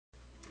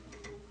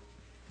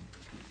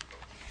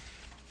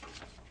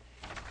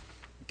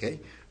Okay.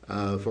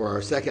 For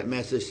our second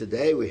message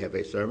today, we have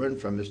a sermon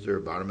from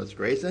Mr. Barnabas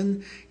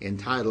Grayson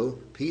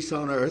entitled Peace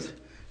on Earth,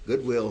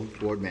 Goodwill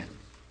Toward Men.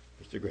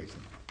 Mr.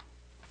 Grayson.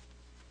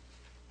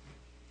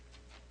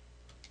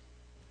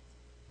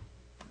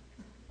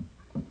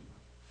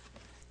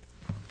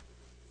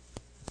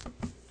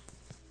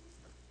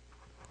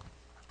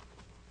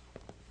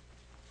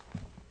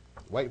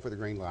 Waiting for the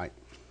green light.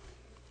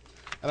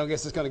 I don't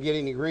guess it's going to get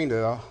any greener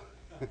though.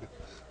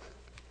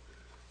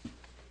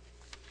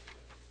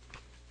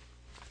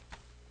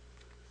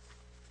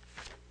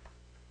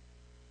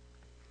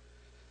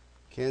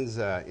 Ken's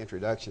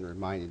introduction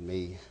reminded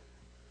me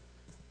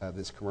of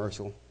this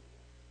commercial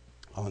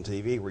on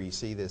TV where you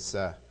see this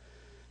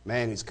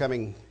man who's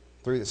coming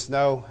through the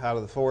snow out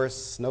of the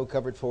forest,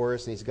 snow-covered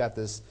forest, and he's got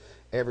this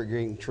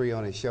evergreen tree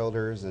on his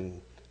shoulders, and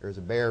there's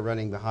a bear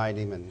running behind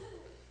him, and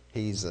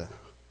he's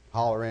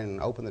hollering,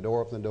 open the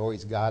door,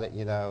 he's got it,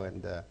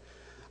 and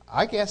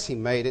I guess he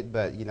made it,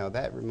 but,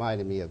 that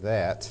reminded me of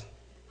that.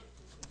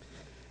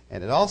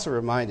 And it also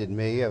reminded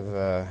me of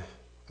a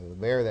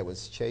bear that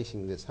was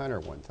chasing this hunter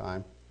one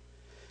time,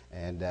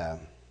 and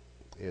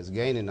it was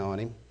gaining on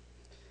him,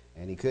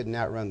 and he couldn't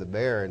outrun the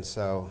bear, and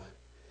so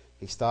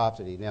he stopped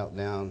and he knelt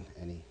down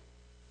and he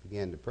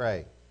began to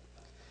pray.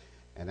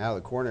 And out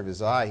of the corner of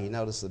his eye, he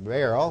noticed the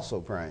bear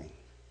also praying.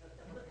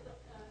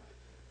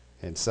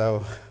 And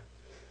so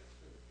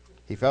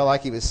he felt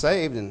like he was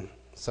saved, and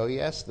so he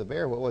asked the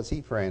bear, what was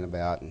he praying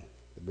about? And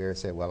the bear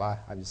said, well,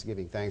 I'm just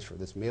giving thanks for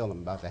this meal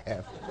I'm about to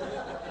have.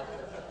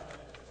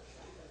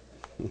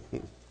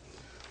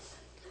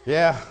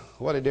 Yeah,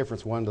 what a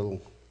difference one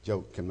little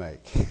joke can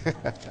make.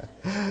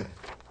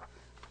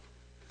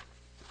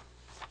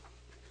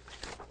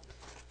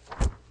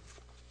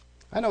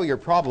 I know you're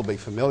probably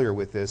familiar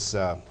with this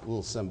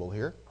little symbol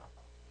here.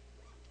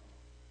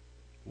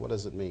 What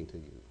does it mean to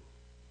you?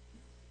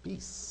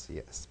 Peace,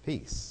 yes,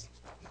 peace.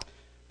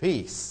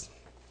 Peace.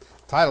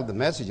 Titled the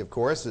message, of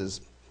course, is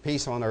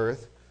Peace on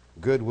Earth,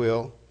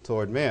 Goodwill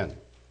Toward Men.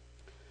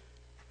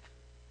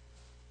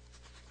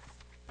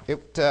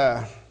 It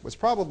was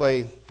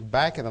probably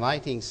back in the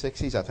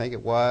 1960s, I think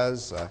it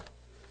was.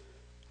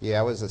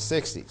 It was the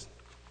 60s.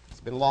 It's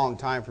been a long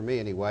time for me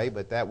anyway,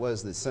 but that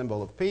was the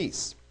symbol of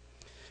peace.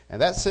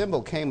 And that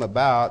symbol came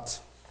about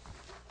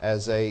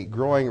as a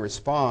growing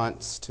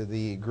response to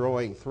the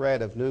growing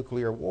threat of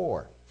nuclear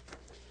war.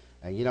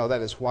 And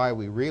that is why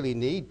we really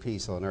need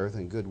peace on earth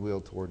and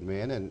goodwill toward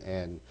men,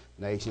 and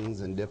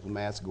nations and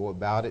diplomats go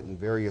about it in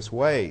various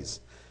ways.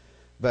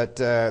 But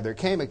there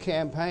came a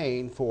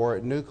campaign for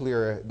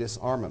nuclear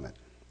disarmament.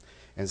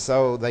 And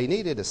so they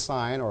needed a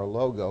sign or a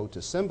logo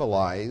to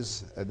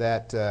symbolize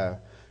that,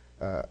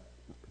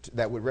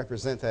 that would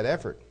represent that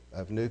effort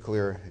of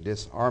nuclear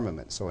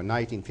disarmament. So in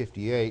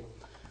 1958,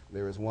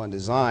 there was one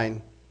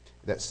design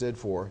that stood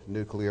for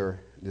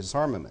nuclear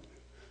disarmament.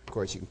 Of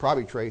course, you can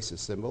probably trace the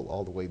symbol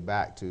all the way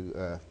back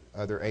to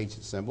other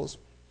ancient symbols.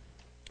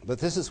 But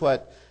this is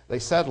what they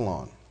settled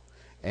on.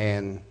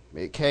 And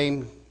it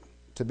came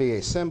to be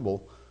a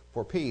symbol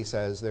for peace,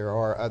 as there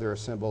are other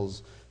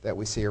symbols that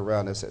we see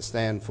around us that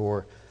stand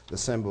for the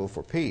symbol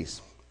for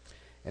peace.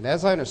 And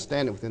as I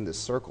understand it within this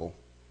circle,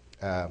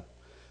 on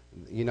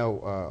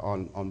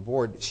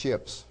board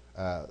ships,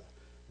 the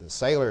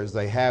sailors,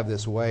 they have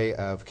this way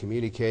of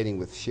communicating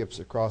with ships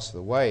across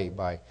the way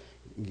by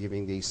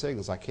giving these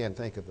signals. I can't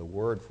think of the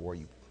word for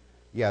you.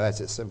 Yeah,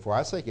 that's it, semaphore. I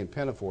was thinking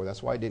pinafore.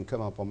 That's why it didn't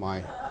come up on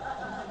my...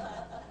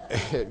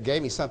 It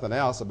gave me something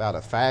else about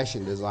a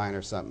fashion design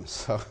or something.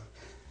 So,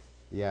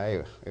 yeah,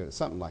 it was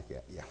something like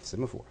that. Yeah,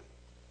 semaphore.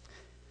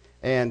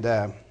 And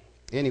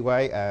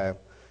anyway,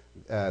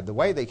 the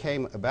way they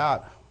came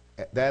about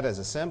that as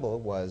a symbol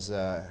was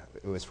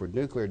it was for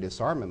nuclear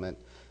disarmament.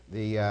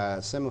 The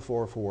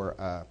semaphore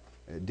for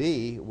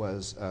D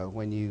was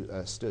when you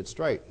stood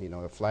straight.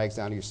 The flag's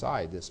down to your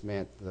side. This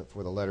meant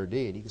for the letter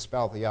D. And you can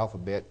spell the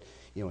alphabet,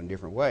 in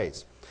different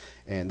ways.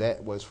 And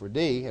that was for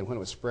D. And when it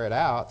was spread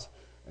out,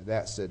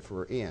 that stood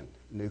for N,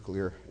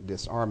 nuclear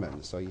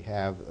disarmament. So you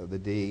have the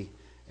D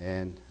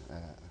and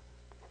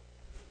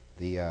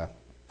the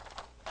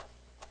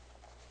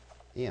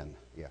N.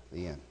 Yeah,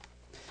 the N.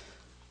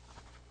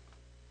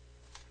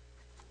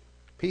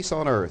 Peace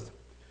on earth,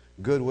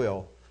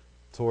 goodwill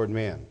toward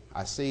men.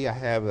 I see I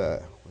have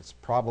it's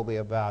probably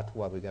about,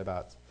 we got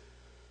about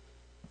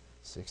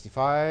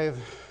 65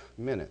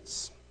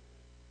 minutes,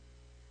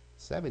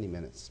 70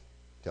 minutes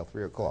till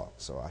 3 o'clock,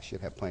 so I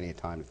should have plenty of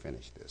time to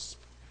finish this.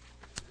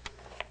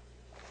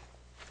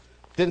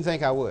 Didn't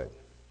think I would,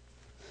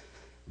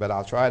 but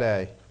I'll try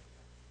to,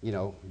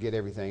 get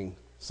everything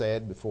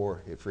said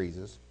before it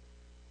freezes.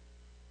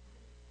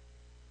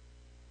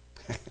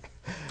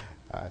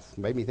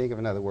 Made me think of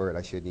another word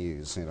I shouldn't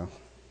use,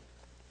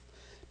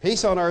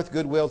 Peace on earth,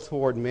 goodwill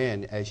toward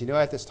men. As you know,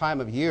 at this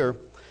time of year,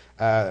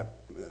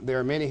 there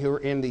are many who are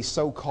in the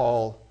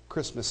so-called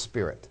Christmas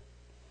spirit.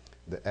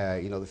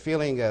 The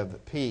feeling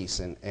of peace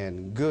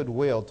and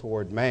goodwill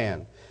toward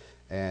man.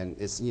 And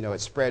it's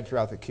spread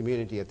throughout the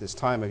community at this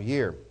time of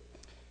year.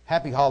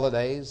 Happy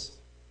holidays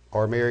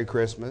or Merry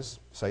Christmas,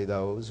 say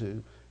those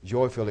who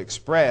joyfully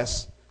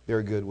express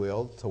their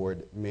goodwill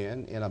toward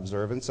men in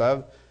observance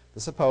of the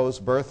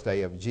supposed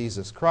birthday of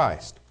Jesus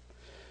Christ.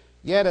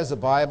 Yet, as the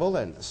Bible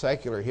and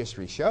secular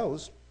history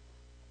shows,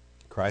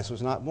 Christ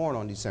was not born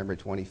on December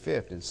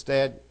 25th.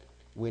 Instead,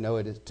 we know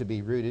it is to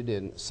be rooted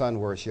in sun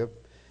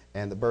worship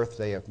and the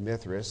birthday of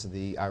Mithras,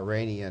 the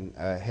Iranian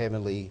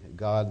heavenly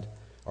god,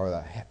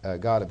 or the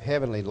god of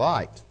heavenly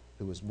light,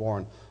 who was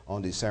born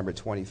on December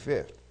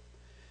 25th.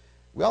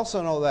 We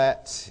also know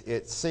that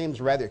it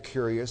seems rather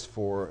curious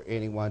for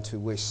anyone to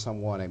wish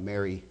someone a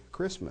Merry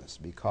Christmas,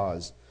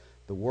 because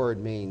the word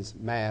means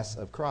Mass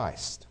of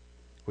Christ,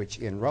 which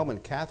in Roman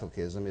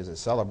Catholicism is a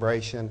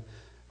celebration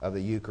of the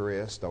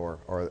Eucharist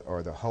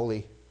or the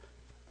Holy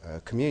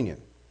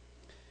Communion.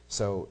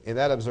 So in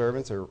that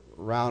observance, a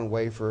round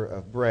wafer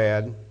of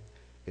bread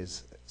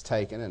is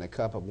taken and a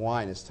cup of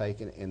wine is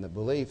taken in the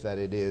belief that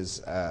it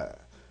is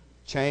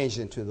changed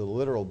into the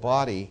literal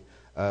body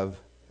of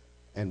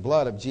and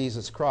blood of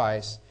Jesus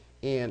Christ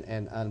in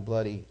an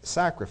unbloody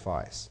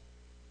sacrifice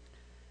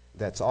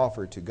that's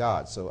offered to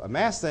God. So a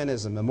Mass then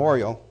is a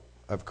memorial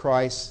of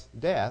Christ's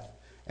death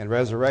and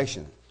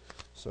resurrection.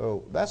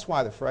 So that's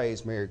why the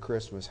phrase Merry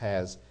Christmas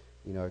has,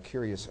 a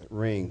curious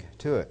ring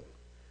to it.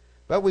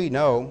 But we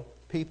know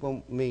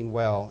people mean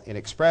well in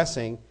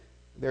expressing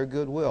their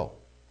goodwill.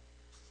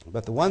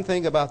 But the one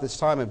thing about this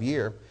time of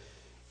year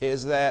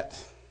is that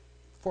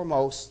for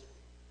most,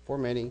 for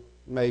many,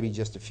 maybe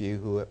just a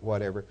few,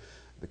 whatever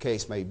the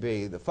case may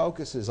be, the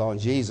focus is on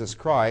Jesus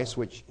Christ,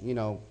 which,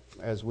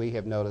 as we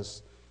have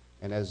noticed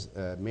and as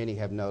many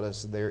have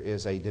noticed, there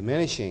is a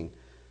diminishing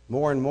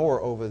more and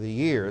more over the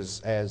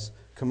years as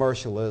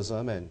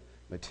commercialism and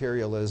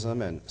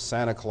materialism and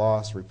Santa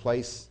Claus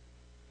replace,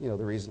 the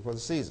reason for the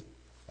season,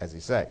 as they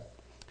say.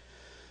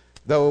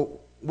 Though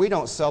we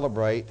don't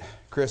celebrate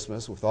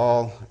Christmas with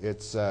all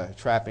its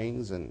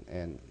trappings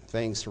and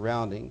things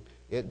surrounding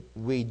it,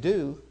 we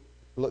do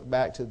look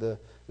back to the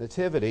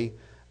nativity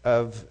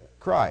of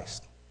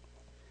Christ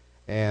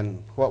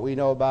and what we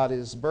know about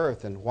his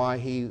birth and why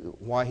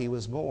he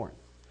was born.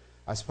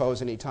 I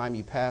suppose any time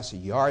you pass a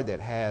yard that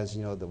has,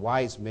 the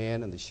wise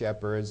men and the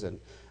shepherds and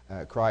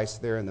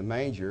Christ there in the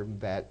manger,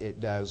 that it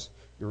does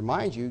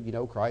remind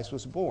you, Christ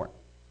was born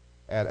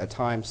at a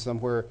time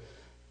somewhere,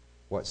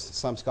 what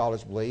some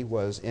scholars believe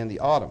was in the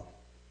autumn.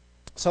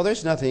 So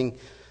there's nothing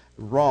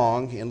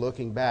wrong in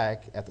looking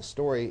back at the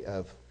story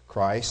of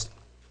Christ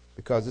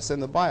because it's in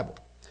the Bible.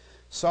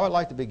 So I'd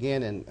like to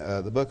begin in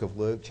the book of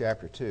Luke,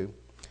 chapter 2,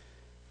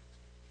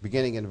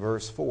 beginning in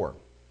verse 4.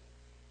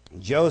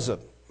 Joseph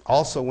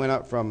also went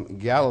up from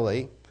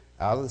Galilee,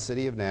 out of the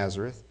city of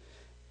Nazareth,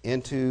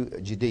 into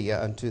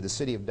Judea, unto the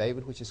city of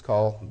David, which is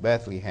called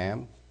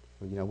Bethlehem,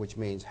 which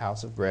means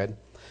house of bread,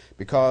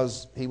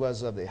 because he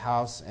was of the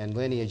house and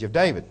lineage of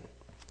David,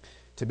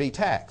 to be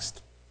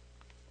taxed,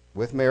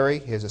 with Mary,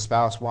 his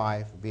espoused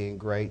wife, being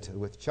great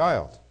with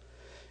child.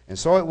 And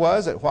so it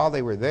was that while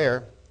they were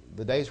there,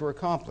 the days were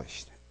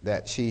accomplished,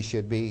 that she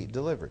should be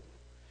delivered.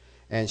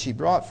 And she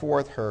brought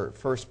forth her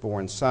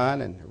firstborn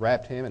son, and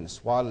wrapped him in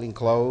swaddling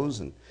clothes,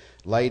 and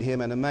laid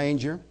him in a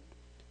manger,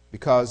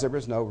 because there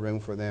was no room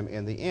for them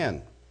in the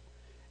inn.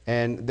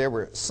 And there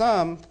were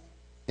some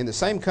in the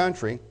same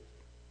country,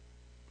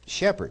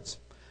 shepherds,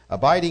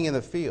 abiding in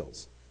the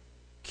fields,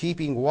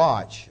 keeping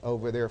watch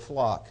over their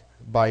flock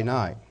by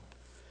night.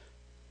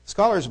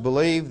 Scholars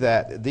believe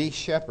that these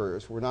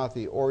shepherds were not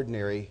the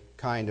ordinary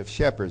kind of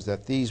shepherds,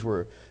 that these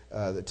were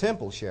the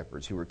temple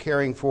shepherds who were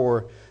caring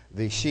for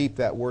the sheep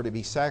that were to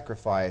be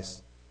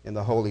sacrificed in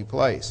the holy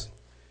place.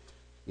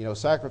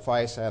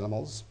 Sacrifice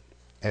animals,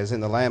 as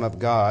in the Lamb of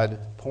God,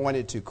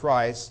 pointed to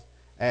Christ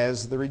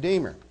as the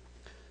Redeemer.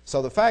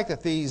 So the fact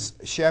that these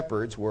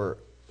shepherds were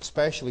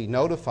specially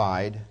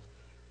notified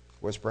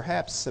was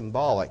perhaps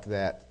symbolic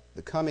that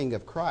the coming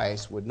of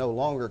Christ would no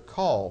longer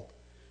call,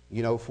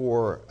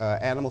 for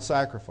animal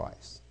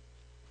sacrifice.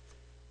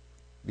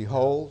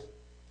 Behold,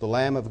 the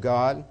Lamb of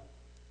God,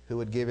 who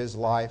would give his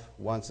life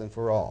once and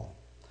for all.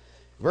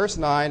 Verse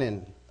 9,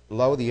 and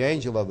lo, the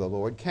angel of the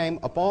Lord came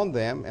upon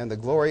them, and the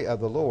glory of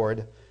the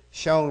Lord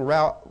shone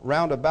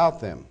round about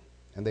them,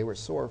 and they were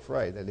sore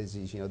afraid. That is,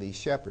 these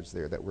shepherds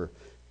there that were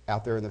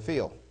out there in the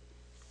field.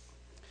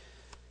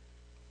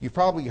 You've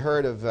probably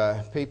heard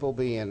of people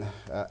being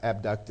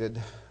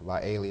abducted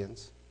by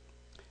aliens,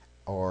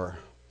 or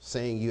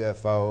seeing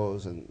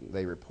UFOs, and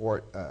they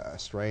report a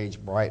strange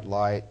bright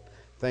light,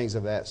 things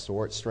of that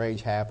sort,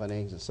 strange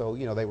happenings, and so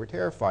they were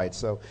terrified.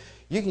 So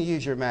you can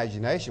use your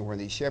imagination when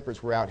these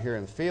shepherds were out here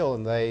in the field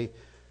and they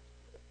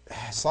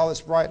saw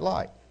this bright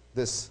light,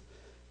 this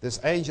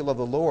angel of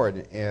the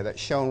Lord that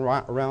shone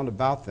round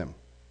about them.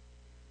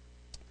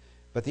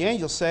 But the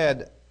angel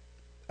said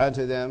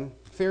unto them,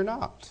 Fear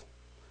not,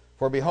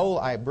 for behold,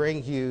 I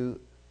bring you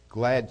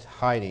glad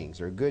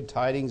tidings, or good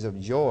tidings of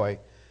joy,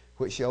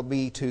 which shall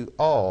be to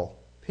all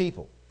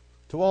people.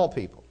 To all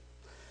people.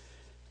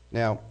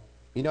 Now,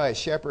 as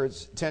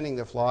shepherds tending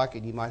the flock,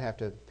 and you might have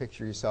to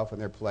picture yourself in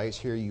their place.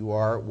 Here you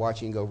are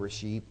watching over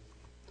sheep,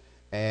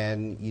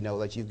 and you know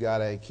that you've got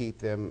to keep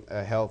them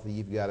healthy,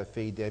 you've got to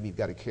feed them, you've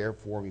got to care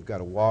for them, you've got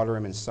to water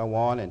them, and so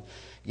on. And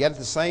yet at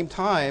the same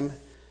time,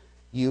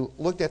 you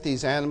looked at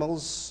these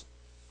animals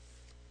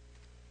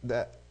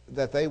that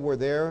they were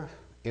there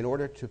in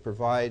order to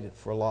provide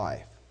for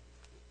life,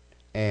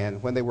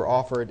 and when they were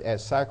offered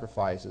as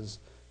sacrifices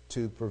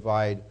to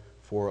provide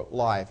for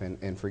life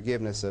and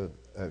forgiveness of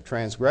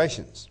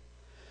transgressions.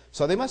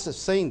 So they must have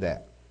seen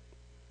that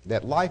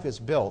life is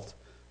built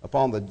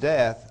upon the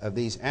death of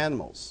these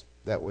animals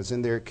that was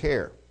in their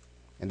care,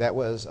 and that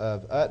was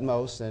of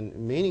utmost and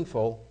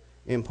meaningful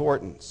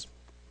importance.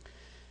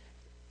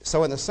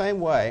 So in the same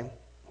way,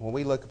 when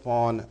we look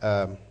upon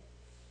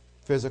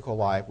physical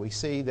life, we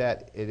see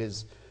that it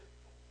is,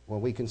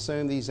 when we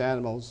consume these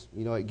animals,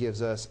 you know, it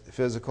gives us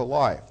physical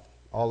life.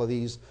 All of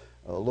these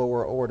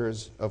lower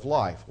orders of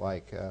life,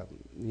 like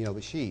you know,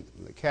 the sheep,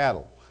 the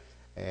cattle,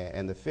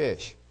 and the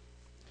fish,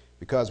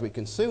 because we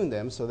consume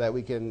them so that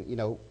we can, you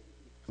know,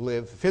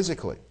 live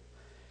physically.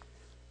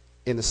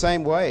 In the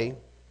same way,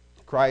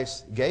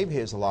 Christ gave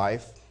his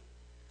life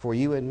for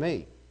you and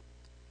me,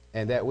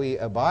 and that we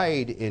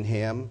abide in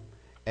him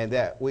and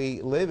that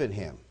we live in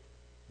him,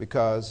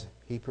 because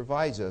he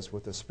provides us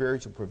with the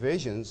spiritual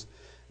provisions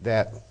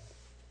that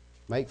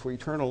make for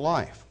eternal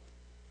life.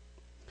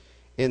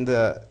 In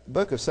the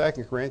book of 2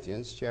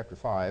 Corinthians, chapter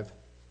 5,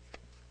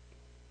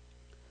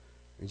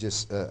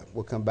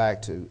 we'll come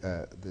back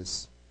to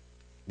this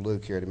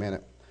Luke here in a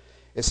minute.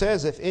 It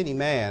says, if any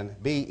man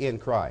be in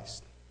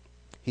Christ,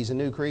 he's a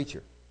new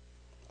creature.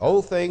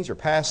 Old things are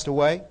passed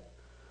away.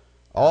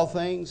 All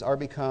things are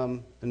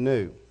become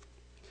new.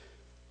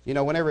 You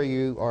know, whenever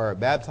you are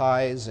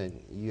baptized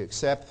and you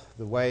accept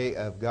the way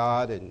of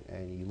God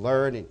and you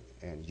learn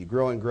and you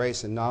grow in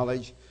grace and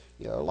knowledge,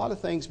 you know, a lot of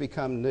things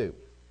become new.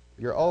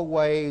 Your old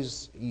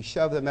ways, you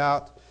shove them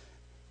out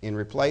and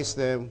replace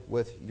them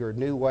with your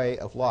new way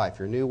of life,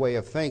 your new way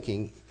of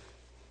thinking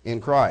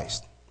in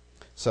Christ.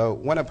 So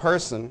when a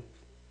person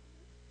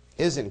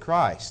is in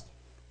Christ,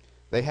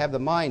 they have the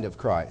mind of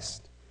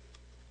Christ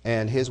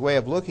and his way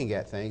of looking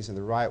at things in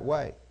the right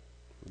way.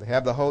 They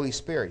have the Holy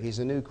Spirit. He's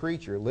a new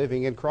creature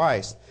living in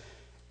Christ.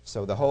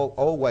 So the whole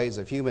old ways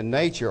of human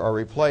nature are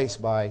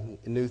replaced by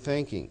new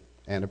thinking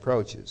and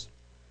approaches.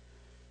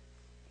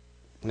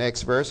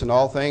 Next verse, and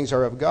all things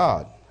are of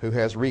God, who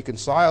has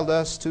reconciled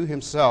us to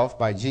himself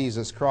by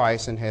Jesus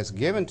Christ and has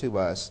given to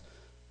us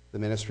the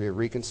ministry of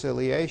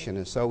reconciliation.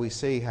 And so we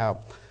see how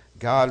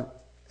God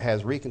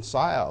has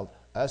reconciled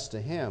us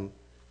to him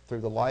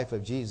through the life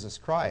of Jesus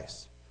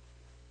Christ.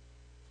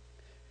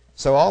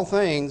 So all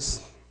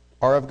things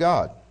are of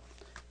God.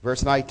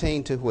 Verse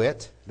 19, to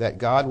wit, that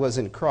God was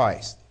in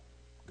Christ.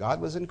 God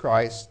was in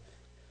Christ,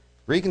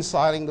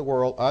 reconciling the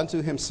world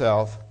unto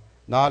himself,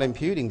 not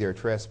imputing their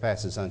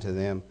trespasses unto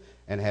them,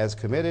 and has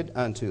committed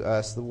unto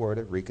us the word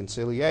of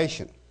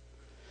reconciliation.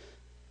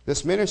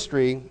 This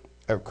ministry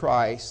of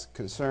Christ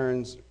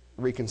concerns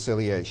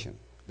reconciliation.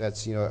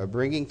 That's, you know, a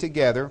bringing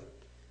together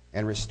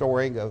and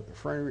restoring of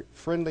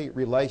friendly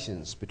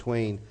relations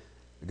between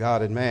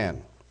God and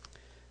man.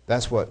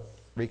 That's what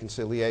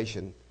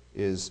reconciliation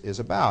is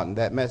about. And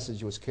that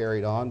message was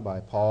carried on by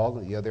Paul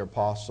and the other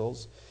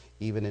apostles,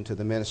 even into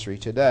the ministry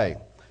today.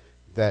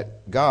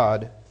 That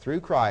God,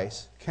 through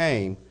Christ,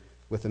 came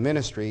with the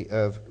ministry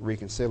of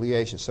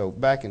reconciliation. So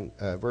back in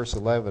verse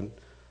 11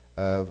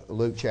 of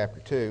Luke chapter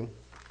 2,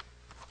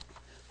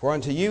 for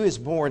unto you is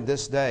born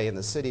this day in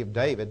the city of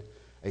David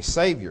a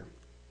Savior,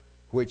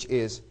 which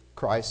is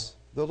Christ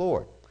the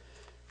Lord.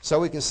 So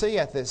we can see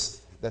at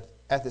this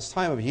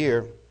time of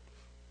year,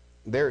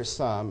 there is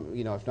some,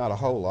 you know, if not a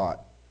whole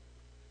lot,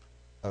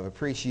 of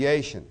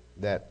appreciation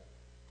that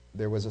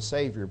there was a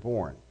Savior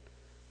born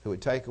who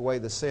would take away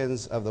the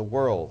sins of the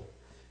world,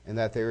 and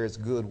that there is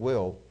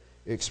goodwill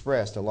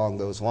expressed along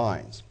those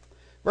lines.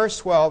 Verse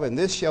 12, and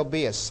this shall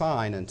be a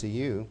sign unto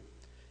you.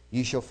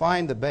 You shall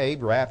find the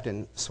babe wrapped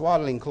in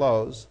swaddling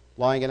clothes,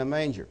 lying in a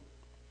manger.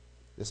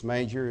 This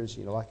manger is,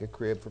 you know, like a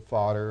crib for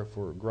fodder,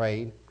 for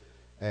grain,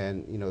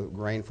 and, you know,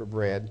 grain for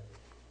bread.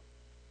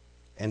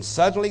 And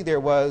suddenly there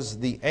was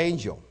the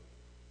angel,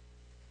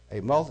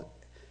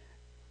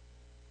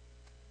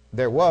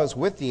 there was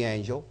with the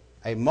angel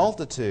a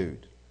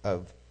multitude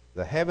of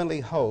the heavenly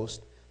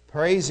host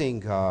praising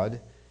God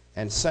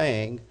and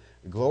saying,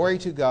 glory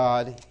to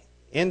God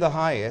in the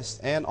highest,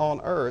 and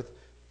on earth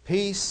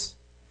peace,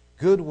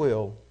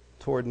 goodwill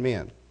toward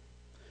men.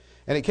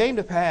 And it came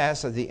to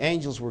pass, as the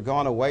angels were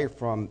gone away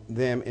from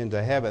them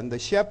into heaven, the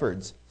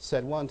shepherds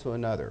said one to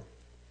another,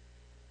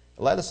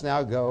 let us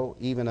now go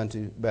even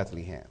unto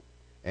Bethlehem,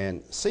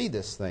 and see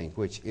this thing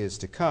which is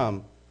to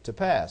come to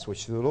pass,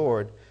 which the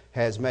Lord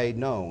has made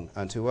known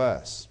unto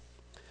us.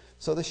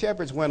 So the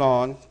shepherds went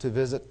on to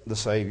visit the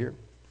Savior.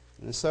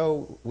 And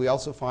so we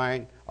also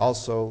find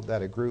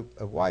that a group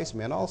of wise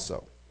men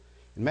also.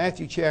 In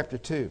Matthew chapter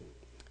 2,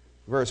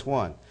 verse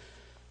 1.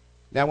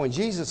 Now when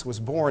Jesus was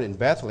born in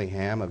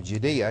Bethlehem of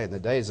Judea in the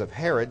days of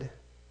Herod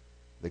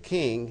the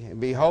king, and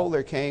behold,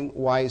 there came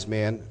wise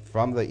men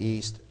from the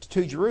east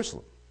to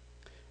Jerusalem.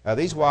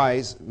 These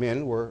wise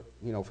men were,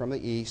 you know, from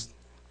the east,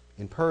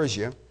 in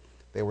Persia.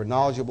 They were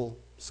knowledgeable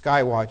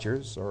sky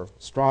watchers or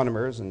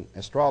astronomers and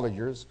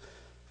astrologers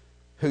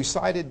who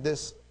sighted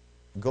this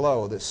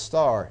glow, this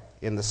star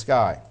in the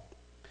sky.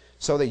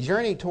 So they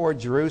journeyed toward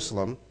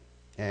Jerusalem,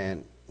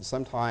 and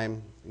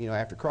sometime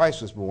after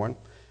Christ was born.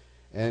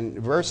 And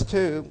verse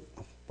 2,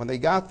 when they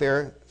got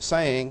there,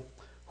 saying,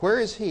 "Where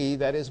is he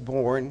that is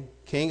born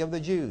King of the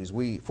Jews?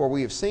 For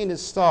we have seen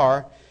his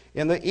star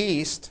in the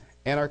east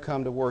and are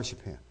come to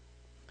worship him."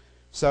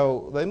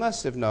 So they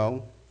must have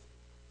known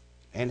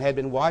and had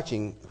been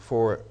watching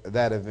for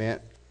that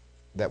event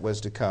that was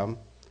to come.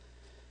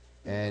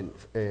 And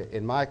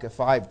in Micah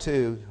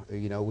 5:2,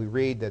 we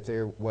read that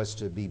there was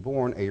to be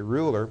born a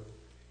ruler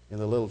in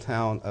the little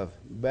town of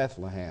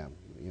Bethlehem,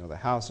 the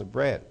house of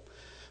bread.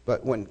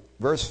 But when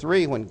verse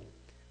 3, when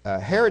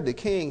Herod the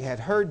king had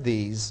heard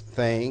these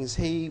things,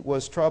 he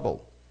was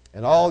troubled,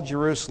 and all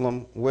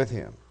Jerusalem with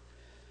him.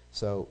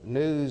 So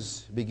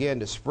news began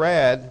to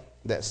spread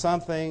that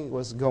something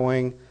was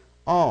going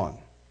on.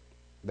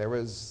 There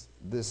was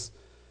this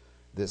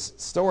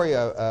story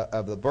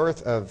of the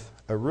birth of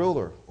a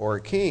ruler or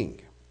a king.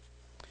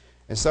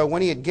 And so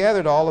when he had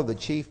gathered all of the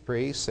chief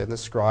priests and the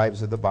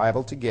scribes of the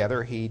Bible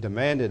together, he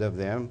demanded of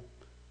them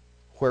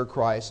where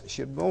Christ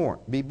should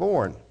be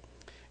born.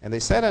 And they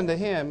said unto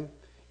him,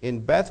 "In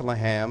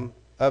Bethlehem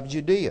of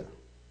Judea,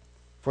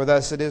 for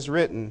thus it is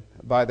written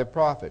by the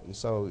prophet." And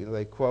so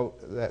they quote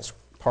that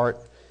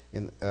part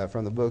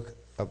from the book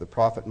of the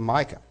prophet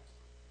Micah.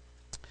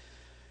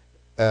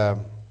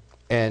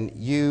 "And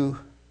you,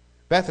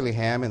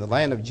 Bethlehem, in the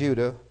land of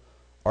Judah,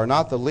 are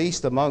not the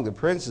least among the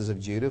princes of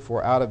Judah,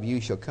 for out of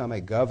you shall come a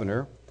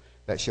governor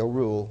that shall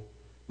rule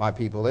my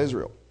people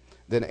Israel."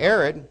 Then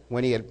Herod,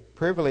 when he had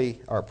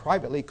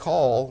privately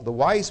called the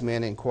wise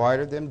men, inquired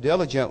of them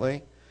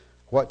diligently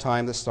what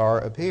time the star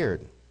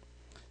appeared.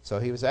 So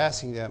he was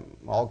asking them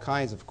all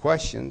kinds of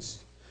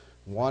questions,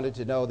 wanted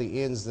to know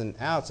the ins and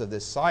outs of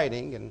this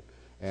sighting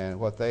and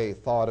what they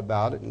thought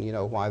about it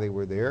and why they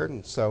were there.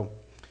 And so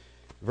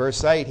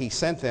verse 8, he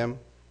sent them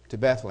to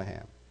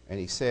Bethlehem, and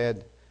he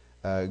said,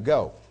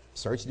 "Go,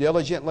 search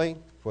diligently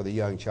for the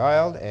young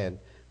child, and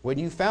when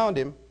you found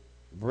him,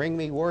 bring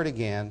me word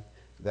again,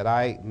 that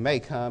I may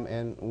come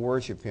and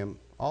worship him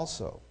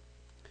also."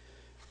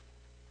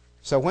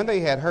 So when they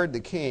had heard the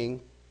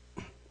king,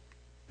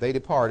 they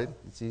departed,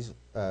 these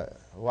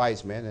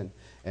wise men,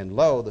 and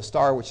lo, the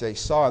star which they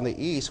saw in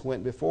the east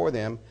went before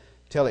them,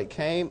 till it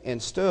came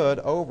and stood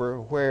over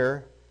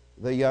where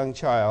the young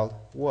child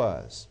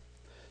was.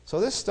 So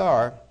this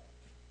star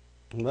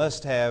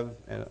must have,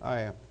 and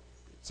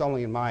it's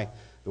only in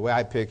the way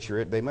I picture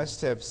it, they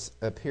must have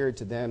appeared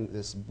to them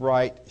this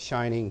bright,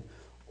 shining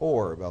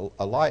orb,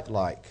 a light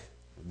like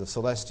the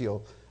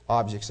celestial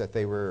objects that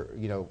they were,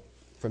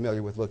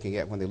 familiar with looking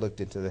at when they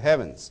looked into the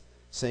heavens,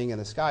 seeing in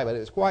the sky, but it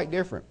was quite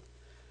different.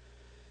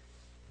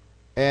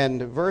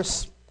 And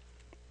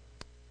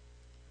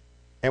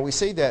we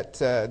see that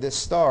this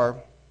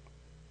star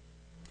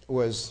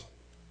was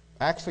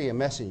actually a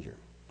messenger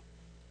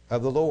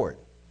of the Lord,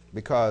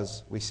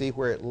 because we see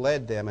where it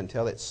led them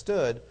until it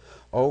stood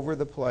over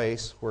the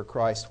place where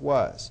Christ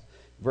was.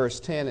 Verse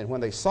 10, "And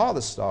when they saw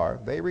the star,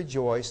 they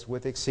rejoiced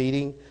with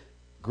exceeding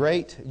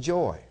great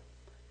joy.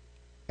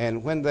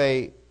 And when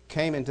they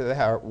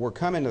were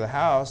come into the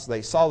house,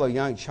 they saw the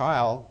young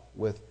child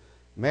with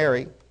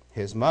Mary,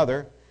 his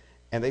mother,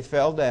 and they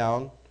fell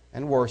down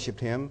and worshipped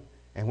him.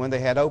 And when they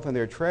had opened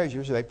their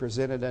treasures, they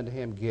presented unto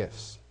him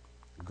gifts,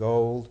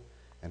 gold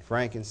and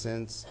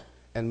frankincense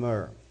and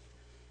myrrh."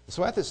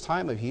 So at this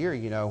time of year,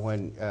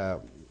 when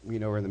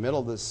we're in the middle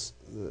of this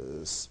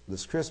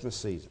Christmas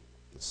season,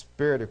 the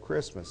spirit of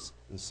Christmas,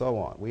 and so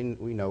on, we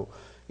know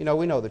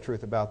the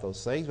truth about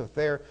those things. But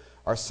there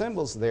are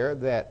symbols there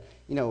that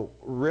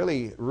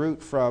really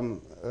root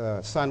from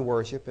sun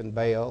worship and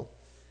Baal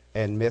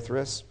and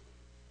Mithras.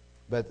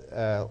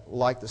 But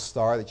like the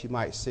star that you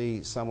might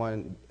see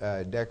someone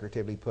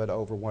decoratively put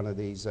over one of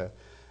these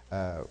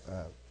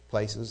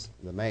places,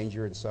 the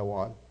manger and so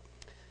on,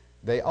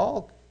 they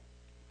all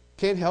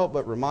can't help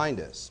but remind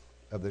us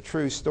of the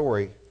true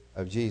story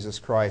of Jesus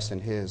Christ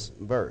and his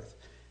birth.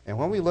 And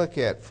when we look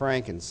at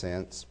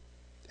frankincense,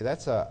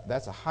 that's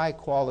a high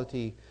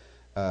quality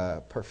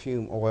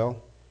perfume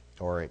oil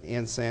or an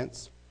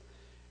incense.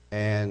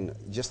 And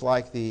just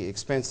like the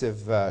expensive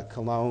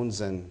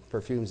colognes and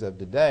perfumes of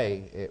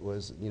today, it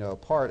was a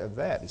part of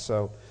that. And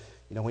so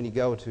when you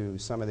go to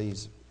some of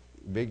these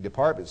big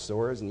department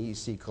stores and you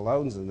see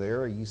colognes in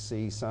there, you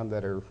see some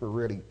that are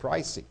really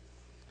pricey.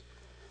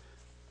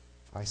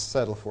 I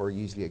settle for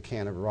usually a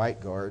can of Right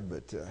Guard,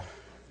 but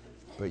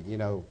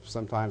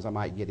sometimes I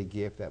might get a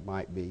gift that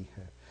might be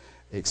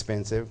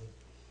expensive.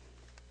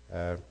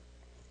 I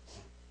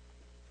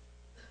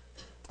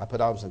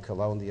put on some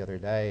cologne the other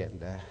day, and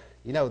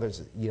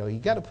there's you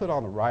got to put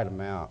on the right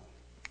amount.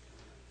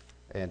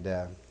 And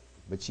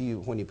but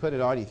when you put it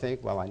on, you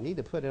think, well, I need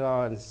to put it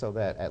on so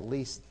that at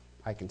least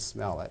I can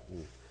smell it.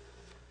 And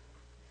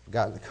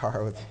got in the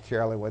car with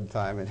Carolyn one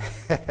time, and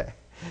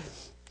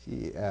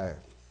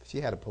she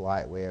had a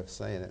polite way of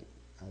saying it.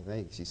 I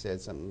think she said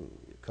something,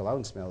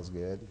 cologne smells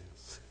good.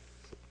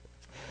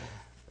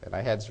 And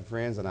I had some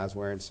friends, and I was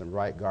wearing some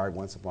right guard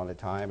once upon a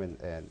time, and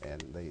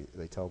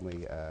they told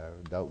me,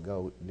 don't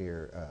go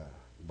near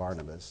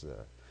Barnabas.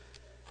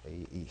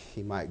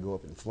 He might go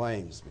up in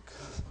flames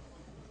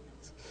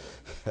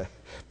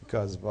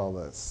because of all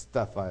the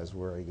stuff I was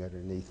wearing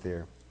underneath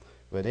there.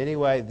 But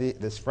anyway,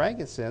 this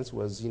frankincense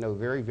was,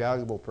 very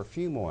valuable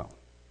perfume oil.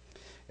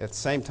 At the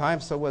same time,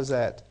 so was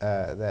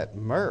that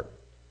myrrh,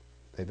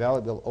 a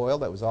valuable oil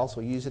that was also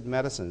used in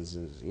medicines,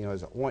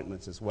 as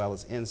ointments as well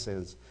as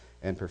incense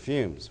and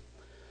perfumes.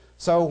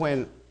 So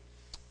when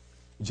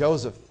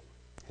Joseph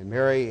and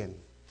Mary and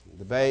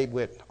the babe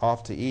went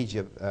off to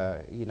Egypt,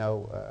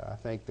 I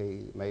think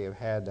they may have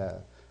had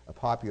a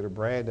popular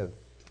brand of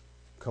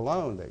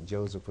cologne that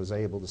Joseph was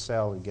able to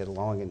sell and get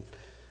along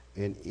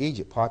in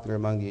Egypt, popular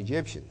among the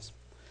Egyptians.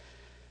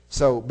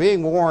 So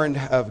being warned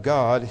of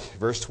God,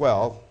 verse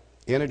 12,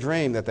 in a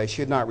dream that they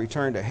should not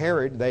return to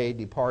Herod, they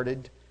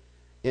departed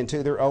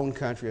into their own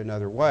country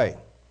another way.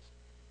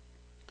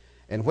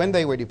 And when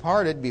they were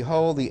departed,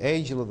 behold, the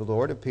angel of the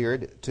Lord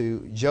appeared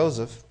to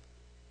Joseph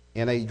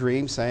in a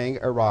dream, saying,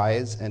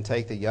 Arise, and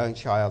take the young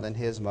child and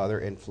his mother,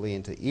 and flee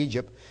into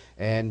Egypt,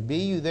 and be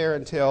you there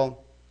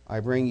until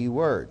I bring you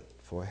word.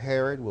 For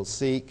Herod will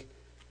seek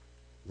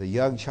the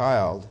young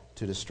child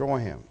to destroy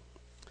him.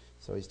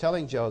 So he's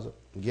telling Joseph,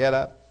 get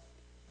up,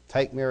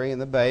 take Mary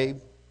and the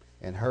babe,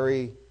 and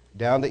hurry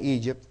down to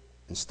Egypt,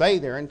 and stay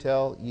there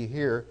until you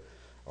hear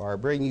or I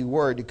bring you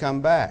word to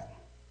come back,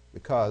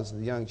 because the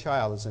young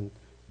child is in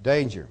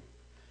danger.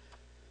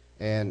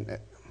 And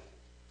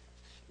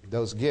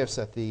those gifts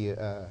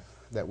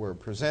that were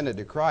presented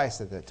to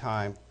Christ at that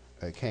time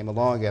came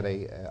along at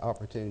an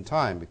opportune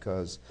time,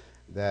 because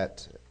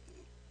that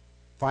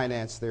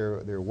financed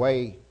their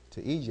way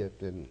to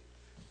Egypt and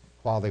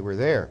while they were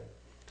there.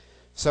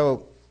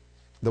 So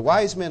the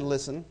wise men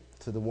listened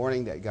to the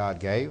warning that God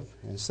gave,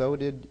 and so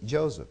did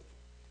Joseph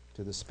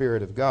to the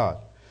Spirit of God.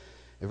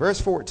 In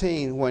verse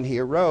 14, when he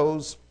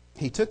arose,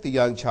 he took the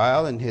young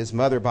child and his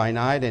mother by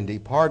night and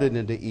departed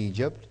into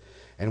Egypt,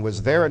 and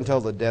was there until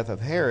the death of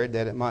Herod,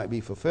 that it might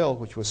be fulfilled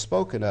which was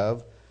spoken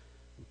of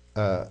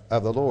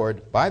the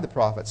Lord by the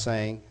prophet,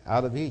 saying,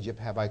 Out of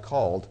Egypt have I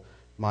called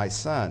my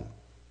son.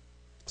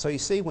 So you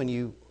see, when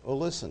you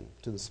listen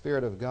to the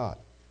Spirit of God,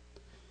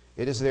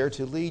 it is there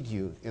to lead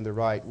you in the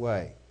right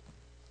way,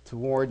 to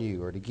warn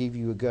you or to give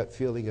you a gut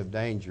feeling of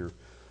danger.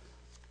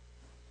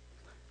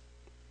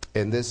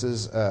 And this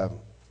is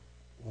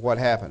what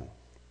happened.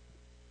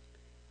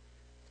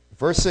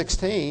 Verse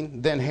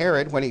 16, then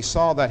Herod, when he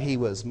saw that he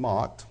was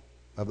mocked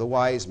of the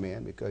wise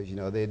men, because,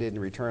 they didn't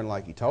return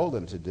like he told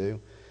them to do,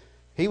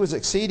 he was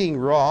exceeding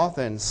wroth,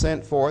 and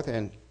sent forth,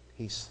 and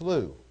he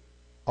slew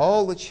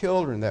all the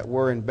children that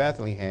were in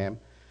Bethlehem,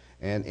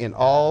 and in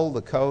all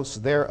the coasts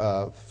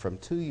thereof, from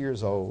 2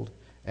 years old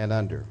and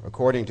under,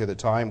 according to the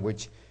time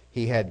which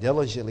he had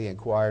diligently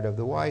inquired of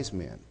the wise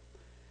men.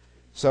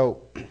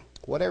 So,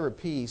 whatever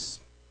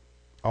peace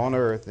on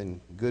earth and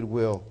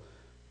goodwill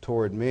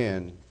toward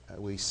men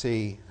we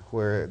see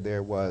where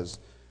there was,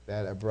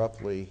 that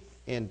abruptly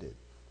ended.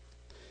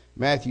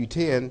 Matthew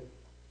 10,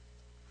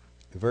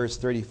 verse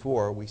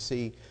 34, we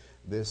see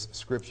this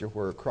scripture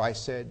where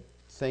Christ said,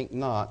 Think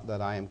not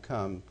that I am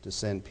come to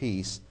send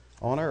peace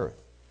on earth.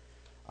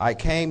 I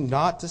came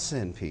not to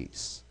send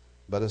peace,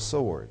 but a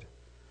sword.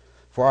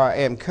 For I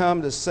am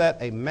come to set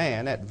a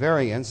man at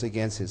variance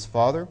against his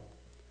father,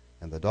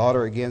 and the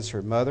daughter against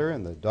her mother,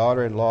 and the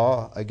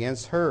daughter-in-law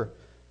against her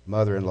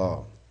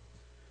mother-in-law.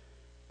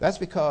 That's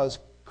because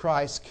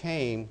Christ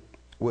came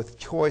with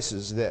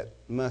choices that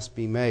must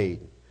be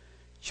made.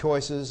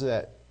 Choices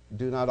that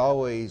do not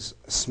always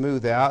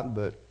smooth out,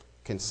 but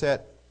can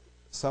set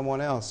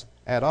someone else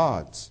at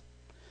odds.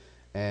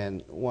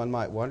 And one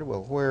might wonder,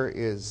 well,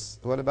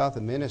 what about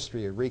the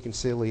ministry of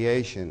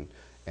reconciliation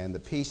and the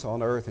peace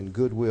on earth and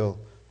goodwill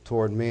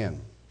toward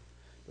men?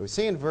 We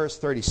see in verse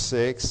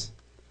 36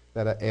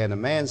 that and a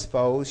man's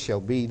foes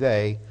shall be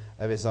they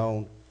of his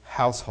own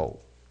household.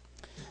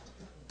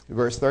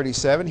 Verse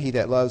 37, he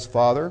that loves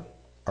father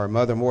or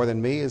mother more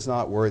than me is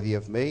not worthy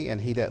of me, and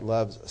he that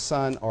loves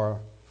son or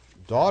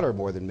daughter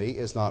more than me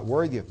is not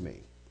worthy of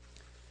me.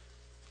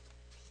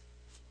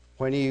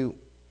 When you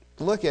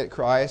look at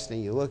Christ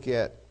and you look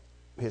at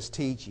his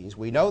teachings,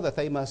 we know that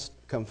they must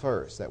come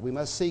first, that we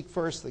must seek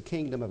first the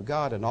kingdom of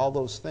God and all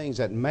those things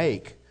that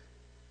make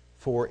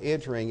for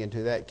entering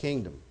into that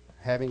kingdom,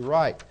 having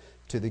right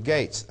to the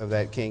gates of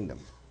that kingdom.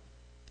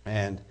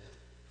 And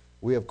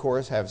we, of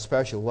course, have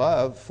special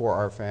love for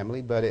our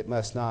family, but it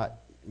must not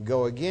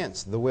go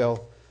against the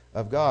will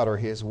of God or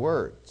his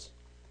words.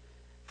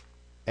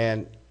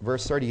 And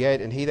verse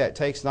 38, and he that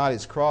takes not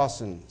his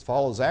cross and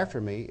follows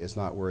after me is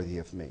not worthy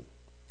of me.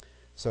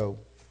 So,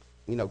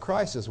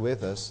 Christ is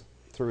with us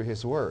through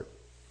his word.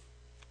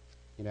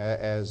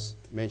 As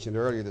mentioned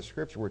earlier, the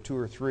scripture where 2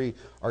 or 3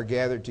 are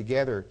gathered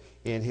together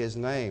in his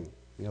name,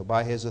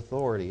 by his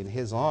authority and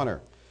his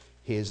honor,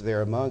 he is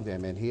there among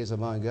them, and he is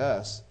among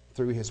us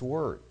through his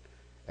word.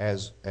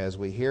 As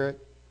we hear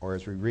it or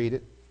as we read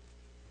it,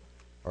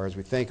 or as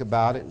we think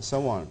about it and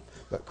so on.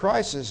 But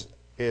Christ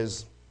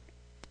is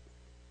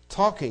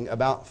talking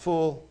about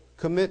full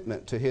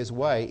commitment to his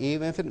way,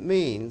 even if it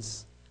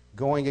means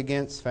going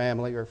against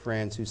family or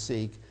friends who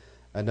seek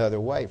another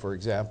way. For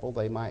example,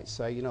 they might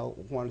say,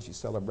 why don't you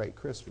celebrate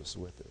Christmas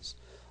with us?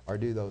 Or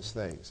do those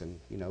things. And,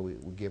 we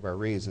give our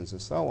reasons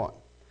and so on.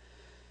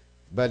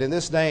 But in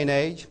this day and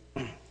age,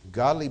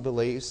 godly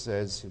beliefs,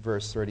 as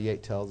verse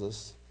 38 tells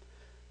us,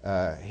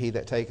 he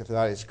that taketh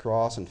not his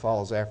cross and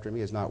follows after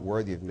me is not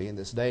worthy of me. In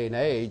this day and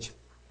age,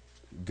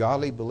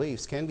 godly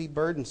beliefs can be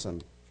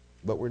burdensome,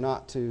 but we're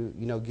not to,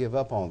 give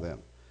up on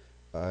them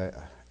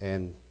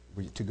and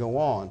to go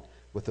on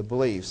with the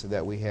beliefs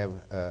that we have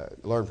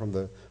learned from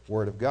the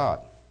Word of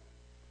God.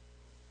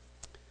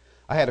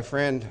 I had a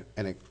friend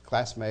and a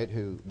classmate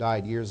who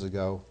died years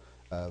ago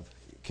of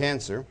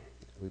cancer.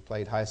 We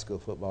played high school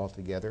football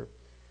together,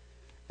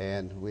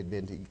 and we'd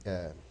been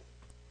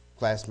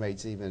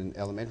classmates even in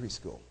elementary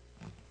school.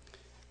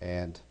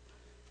 And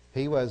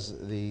he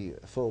was the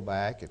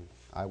fullback, and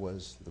I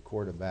was the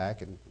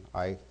quarterback, and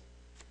I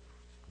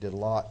did a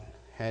lot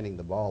handing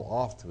the ball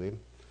off to him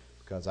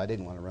because I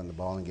didn't want to run the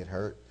ball and get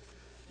hurt.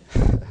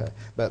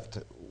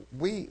 But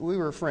we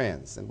were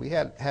friends, and we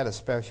had a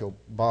special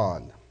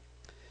bond.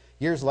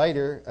 Years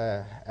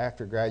later,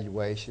 after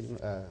graduation,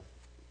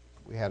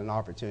 we had an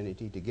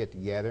opportunity to get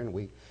together, and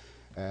we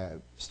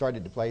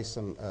started to play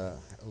some a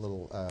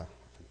little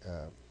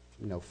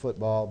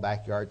football,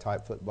 backyard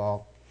type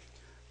football,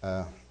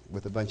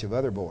 with a bunch of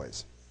other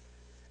boys.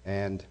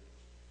 And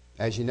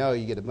as you know,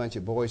 you get a bunch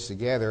of boys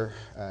together,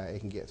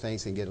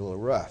 things can get a little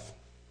rough.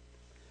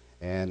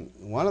 And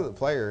one of the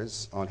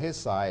players on his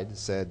side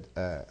said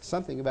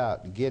something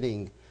about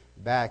getting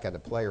back at a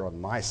player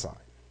on my side.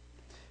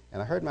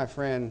 And I heard my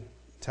friend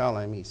tell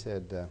him, he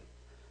said,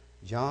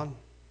 John,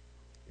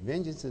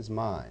 vengeance is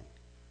mine,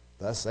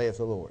 thus saith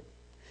the Lord.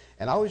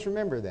 And I always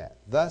remember that,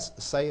 thus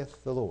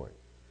saith the Lord.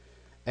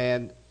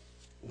 And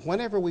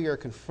whenever we are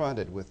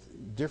confronted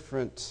with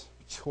different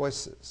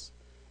choices,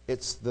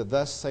 it's the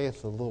thus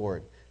saith the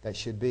Lord that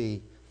should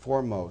be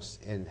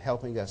foremost in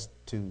helping us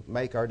to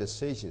make our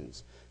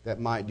decisions that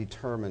might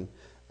determine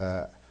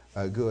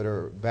a good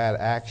or bad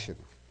action.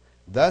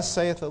 Thus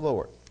saith the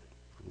Lord.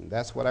 And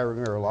that's what I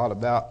remember a lot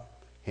about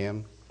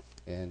him,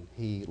 and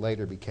he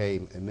later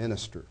became a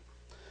minister.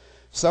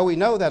 So we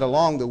know that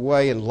along the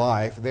way in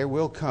life there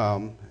will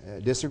come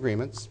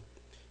disagreements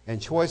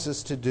and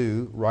choices to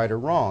do right or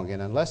wrong.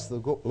 And unless the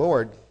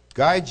Lord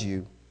guides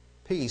you,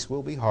 peace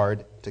will be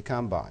hard to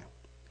come by.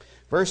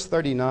 Verse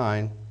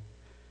 39,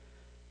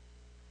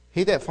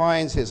 he that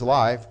finds his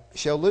life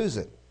shall lose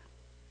it,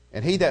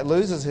 and he that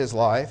loses his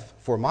life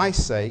for my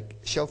sake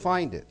shall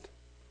find it.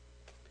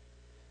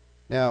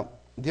 Now,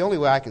 the only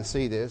way I can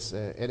see this,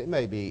 and it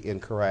may be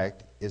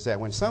incorrect, is that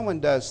when someone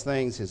does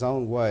things his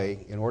own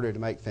way in order to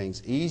make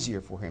things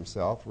easier for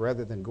himself,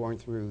 rather than going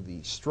through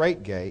the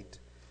straight gate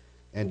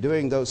and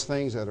doing those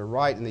things that are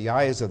right in the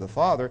eyes of the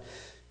Father,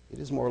 it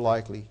is more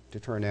likely to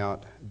turn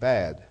out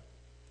bad.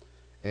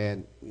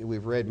 And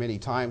we've read many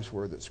times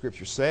where the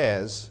Scripture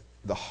says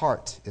the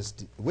heart is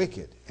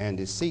wicked and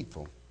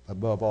deceitful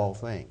above all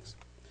things,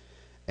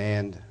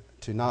 and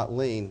to not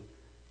lean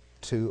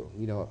to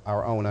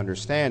our own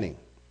understanding.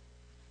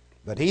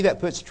 But he that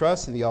puts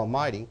trust in the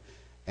Almighty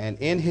and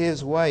in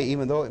his way,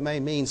 even though it may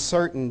mean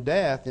certain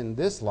death in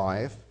this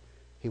life,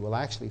 he will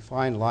actually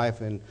find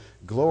life and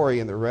glory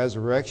in the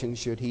resurrection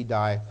should he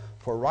die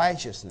for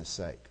righteousness'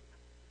 sake.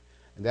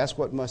 And that's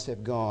what must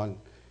have gone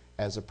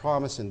as a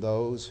promise in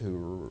those who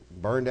were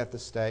burned at the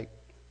stake,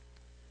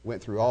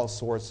 went through all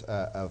sorts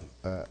of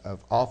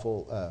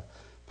awful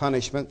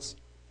punishments,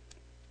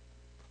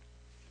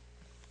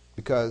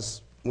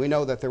 because we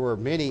know that there were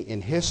many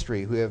in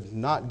history who have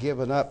not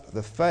given up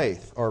the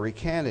faith or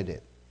recanted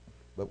it,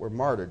 but were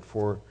martyred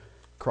for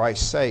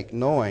Christ's sake,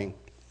 knowing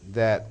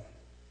that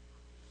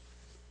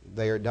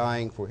they are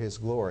dying for his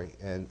glory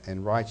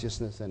and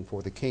righteousness and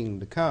for the kingdom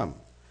to come.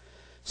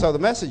 So the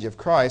message of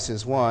Christ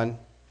is one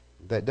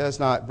that does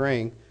not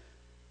bring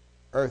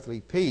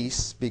earthly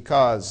peace,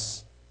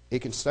 because it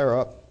can stir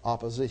up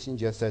opposition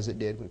just as it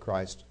did when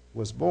Christ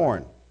was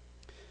born.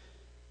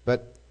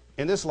 But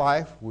in this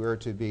life, we're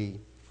to be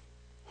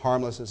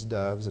harmless as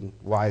doves and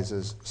wise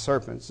as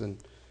serpents, and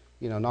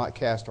not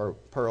cast our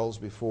pearls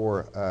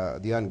before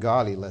the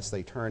ungodly, lest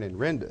they turn and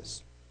rend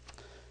us.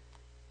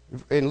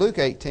 In Luke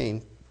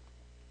 18,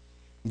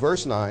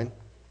 verse 9,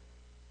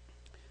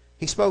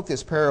 he spoke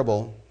this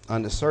parable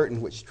unto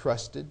certain which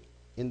trusted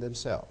in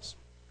themselves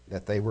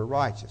that they were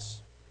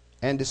righteous,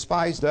 and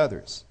despised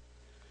others.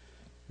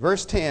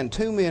 Verse 10,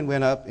 2 men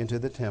went up into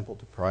the temple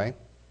to pray,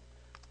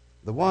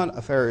 the one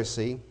a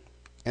Pharisee,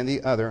 and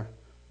the other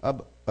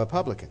a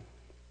publican.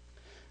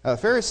 The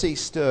Pharisee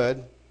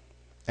stood,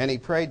 and he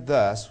prayed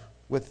thus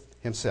with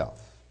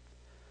himself: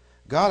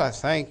 God, I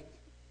thank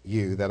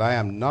you that I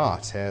am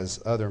not as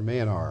other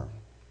men are,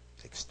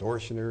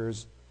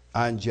 extortioners,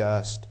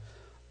 unjust,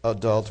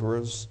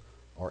 adulterers,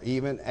 or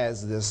even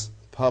as this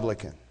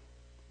publican.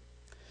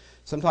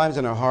 Sometimes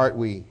in our heart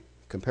we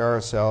compare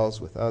ourselves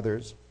with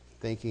others,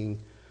 thinking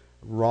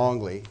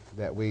wrongly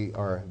that we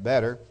are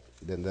better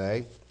than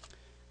they,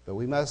 but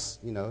we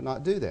must,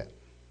 not do that.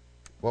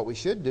 What we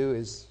should do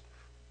is,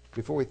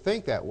 before we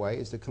think that way,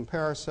 is to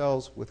compare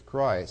ourselves with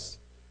Christ,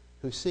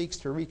 who seeks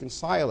to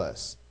reconcile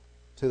us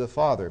to the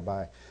Father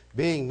by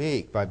being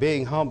meek, by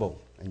being humble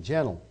and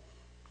gentle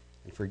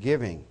and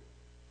forgiving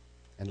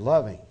and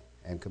loving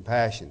and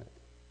compassionate.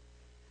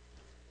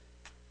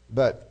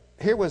 But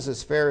here was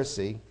this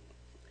Pharisee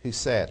who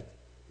said,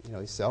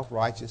 he's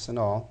self-righteous and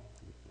all,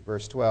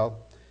 verse 12,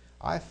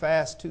 I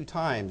fast 2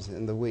 times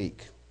in the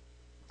week.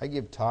 I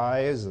give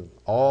tithes of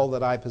all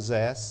that I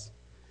possess.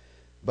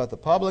 But the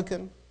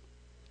publican,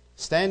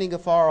 standing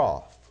afar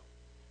off,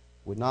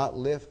 would not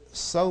lift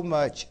so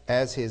much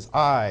as his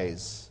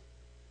eyes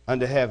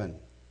unto heaven,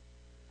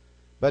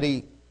 but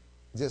he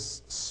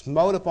just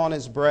smote upon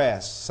his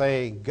breast,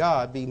 saying,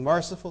 God, be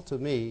merciful to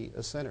me,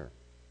 a sinner.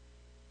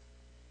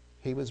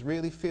 He was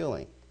really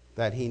feeling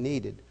that he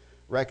needed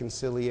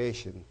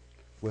reconciliation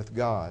with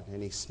God,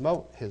 and he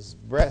smote his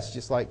breast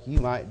just like you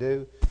might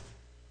do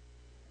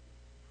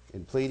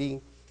in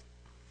pleading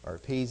or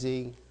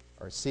appeasing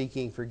or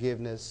seeking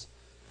forgiveness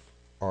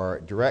or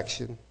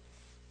direction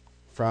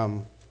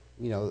from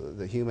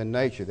the human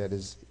nature that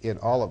is in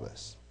all of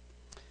us.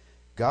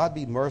 God,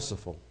 be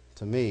merciful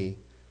to me,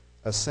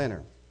 a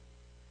sinner.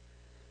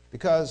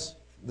 Because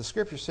the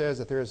Scripture says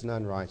that there is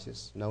none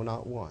righteous, no,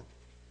 not one,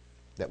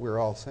 that we're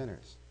all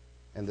sinners.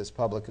 And this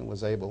publican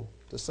was able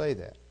to say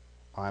that.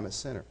 I'm a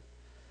sinner.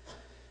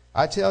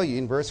 I tell you,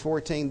 in verse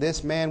 14,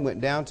 this man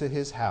went down to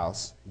his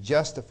house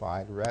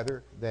justified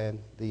rather than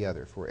the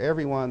other. For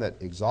everyone that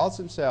exalts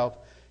himself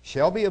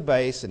shall be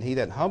abased, and he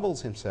that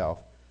humbles himself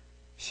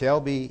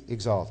shall be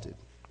exalted.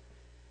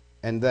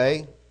 And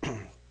they,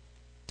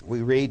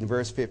 we read in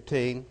verse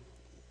 15,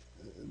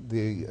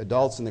 the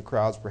adults in the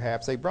crowds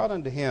perhaps, they brought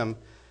unto him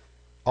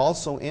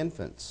also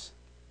infants.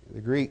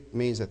 The Greek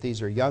means that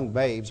these are young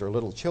babes or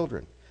little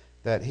children,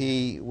 that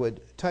he would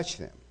touch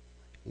them.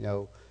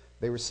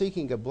 They were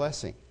seeking a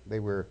blessing. They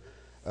were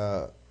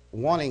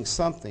wanting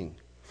something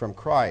from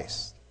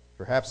Christ,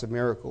 perhaps a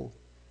miracle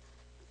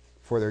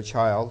for their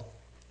child,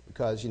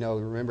 because,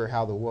 remember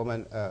how the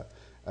woman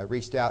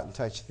reached out and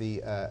touched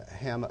the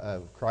hem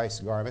of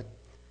Christ's garment,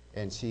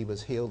 and she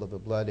was healed of a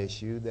blood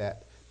issue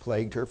that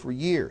plagued her for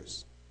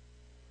years.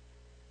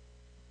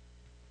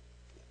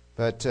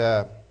 But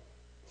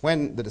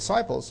when the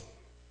disciples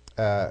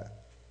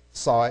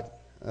saw it,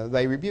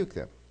 they rebuked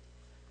them.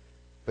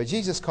 But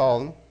Jesus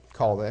called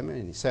them,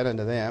 and he said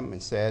unto them,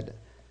 and said,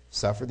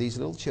 Suffer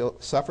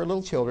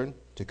little children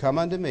to come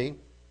unto me,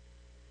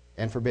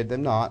 and forbid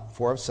them not,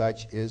 for of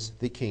such is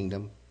the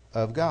kingdom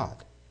of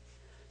God.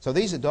 So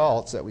these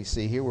adults that we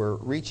see here were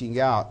reaching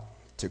out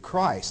to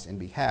Christ in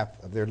behalf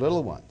of their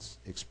little ones,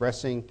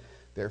 expressing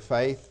their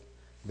faith,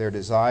 their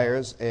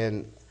desires,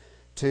 and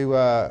to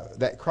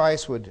that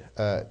Christ would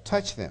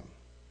touch them,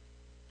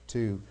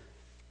 to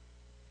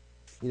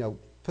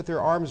put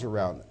their arms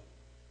around them,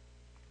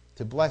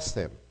 to bless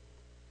them.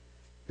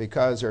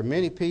 Because there are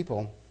many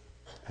people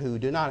who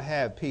do not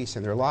have peace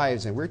in their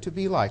lives, and we're to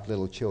be like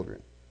little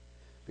children.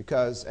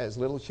 Because as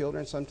little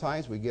children,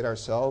 sometimes we get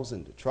ourselves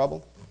into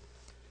trouble,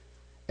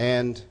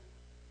 and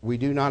we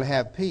do not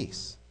have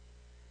peace.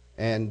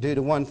 And due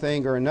to one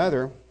thing or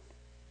another,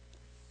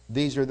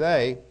 these are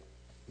they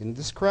in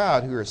this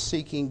crowd who are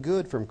seeking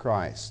good from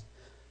Christ,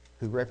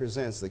 who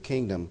represents the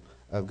kingdom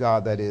of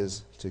God that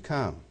is to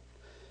come.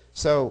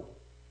 So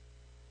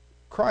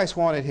Christ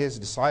wanted his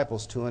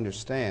disciples to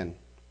understand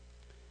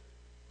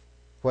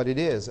what it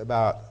is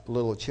about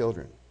little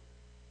children.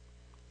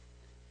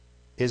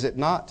 Is it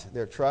not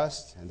their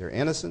trust and their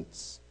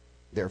innocence,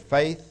 their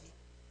faith,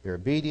 their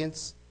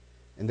obedience,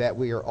 and that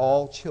we are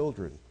all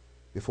children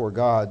before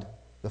God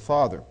the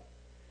Father?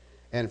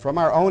 And from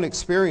our own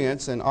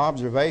experience and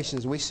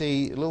observations, we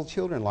see little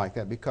children like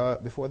that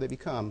before they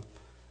become,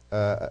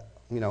 going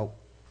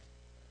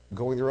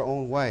their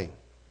own way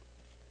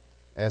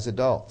as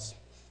adults.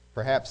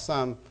 Perhaps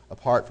some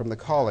apart from the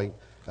calling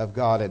of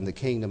God and the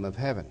kingdom of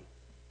heaven.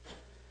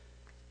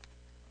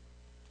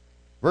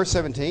 Verse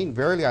 17,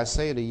 Verily I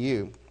say unto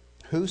you,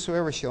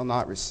 whosoever shall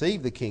not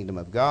receive the kingdom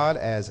of God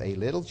as a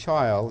little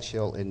child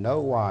shall in no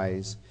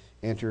wise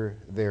enter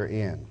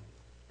therein.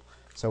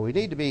 So we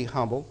need to be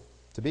humble,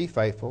 to be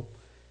faithful,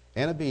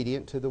 and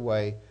obedient to the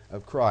way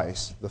of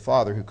Christ, the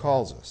Father who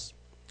calls us.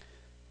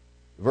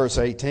 Verse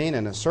 18,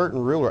 And a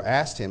certain ruler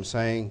asked him,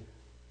 saying,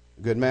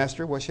 Good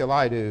master, what shall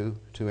I do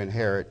to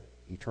inherit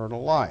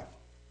eternal life?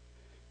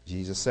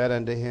 Jesus said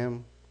unto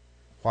him,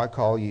 Why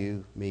call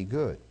you me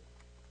good?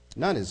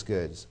 None is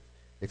good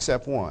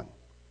except one,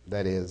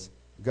 that is,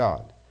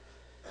 God.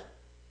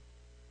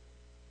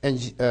 And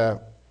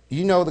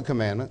you know the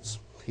commandments,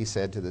 he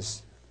said to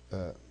this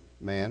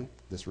man,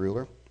 this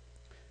ruler.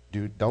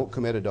 Don't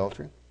commit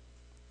adultery.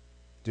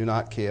 Do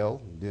not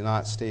kill. Do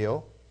not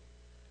steal.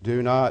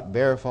 Do not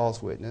bear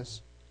false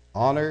witness.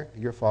 Honor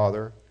your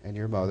father and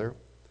your mother.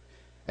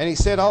 And he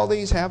said, All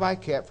these have I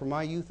kept from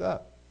my youth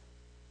up.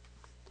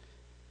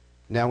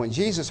 Now when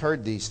Jesus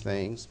heard these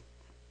things,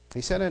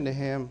 he said unto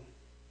him,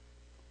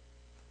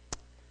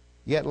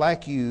 yet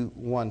lack you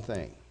one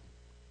thing.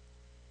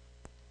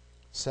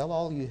 Sell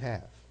all you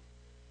have,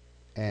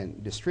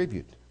 and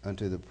distribute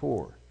unto the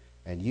poor,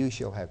 and you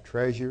shall have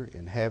treasure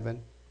in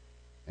heaven,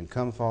 and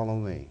come follow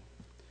me.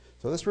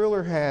 So this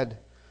ruler had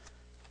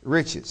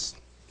riches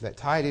that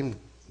tied him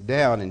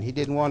down, and he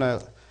didn't want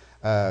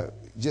to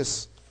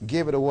just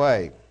give it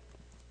away.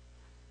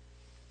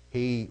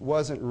 He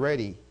wasn't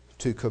ready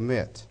to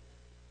commit.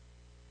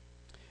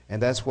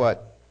 And that's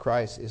what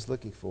Christ is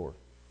looking for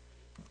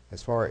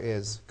as far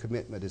as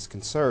commitment is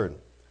concerned.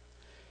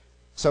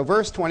 So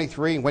verse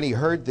 23, when he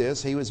heard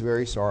this, he was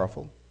very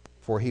sorrowful,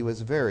 for he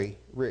was very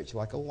rich,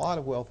 like a lot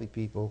of wealthy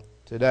people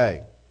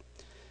today.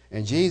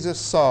 And Jesus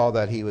saw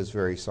that he was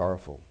very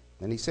sorrowful.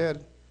 And he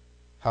said,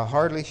 how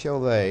hardly shall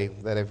they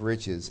that have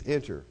riches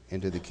enter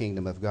into the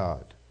kingdom of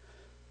God?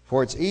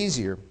 For it's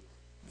easier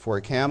for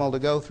a camel to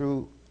go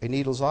through a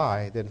needle's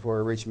eye than for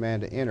a rich man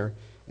to enter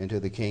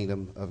into the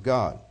kingdom of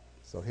God.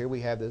 So here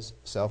we have this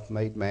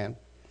self-made man,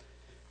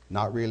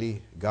 not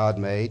really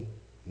God-made,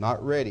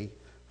 not ready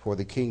for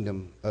the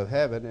kingdom of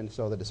heaven. And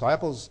so the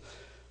disciples,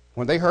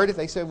 when they heard it,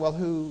 they said, well,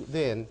 who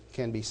then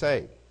can be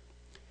saved?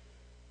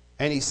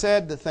 And he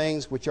said, the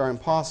things which are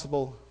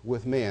impossible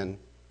with men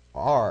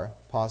are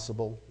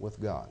possible with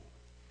God.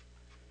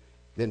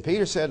 Then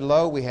Peter said,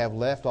 lo, we have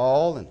left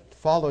all and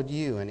followed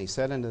you. And he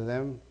said unto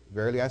them,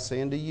 verily I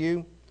say unto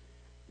you,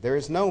 there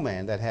is no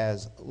man that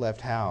has left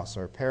house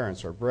or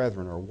parents or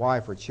brethren or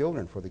wife or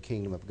children for the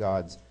kingdom of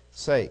God's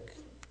sake,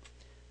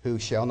 who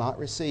shall not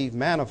receive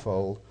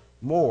manifold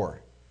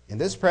more in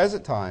this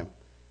present time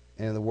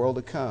and in the world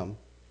to come,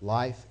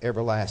 life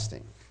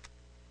everlasting.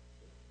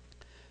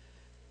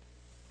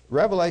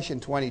 Revelation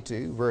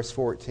 22, verse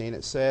 14,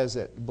 it says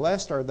that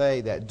blessed are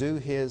they that do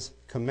his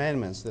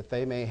commandments, that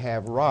they may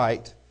have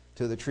right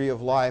to the tree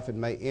of life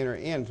and may enter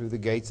in through the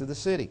gates of the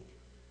city.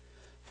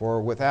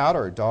 For without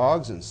are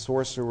dogs and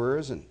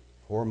sorcerers and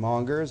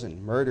whoremongers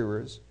and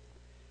murderers.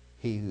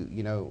 He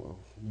who,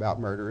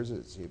 about murderers,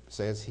 it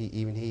says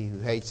even he who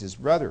hates his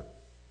brother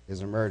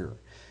is a murderer.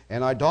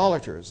 And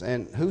idolaters,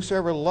 and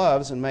whosoever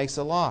loves and makes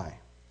a lie.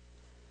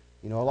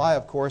 A lie,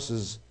 of course,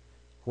 is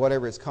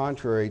whatever is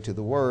contrary to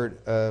the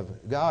word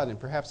of God. And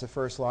perhaps the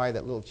first lie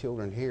that little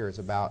children hear is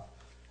about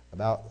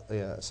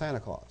Santa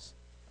Claus.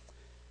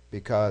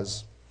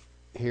 Because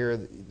here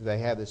they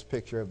have this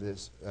picture of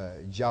this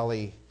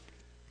jolly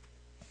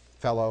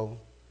fellow,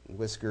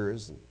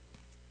 whiskers, and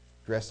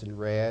dressed in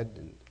red,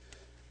 and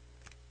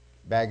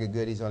bag of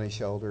goodies on his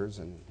shoulders,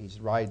 and he's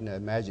riding a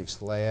magic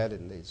sled,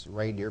 and there's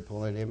reindeer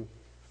pulling him,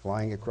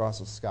 flying across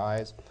the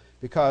skies.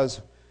 Because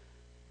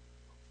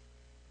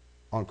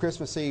on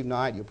Christmas Eve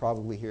night, you'll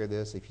probably hear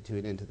this if you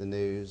tune into the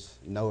news,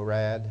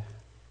 NORAD,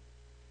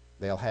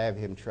 they'll have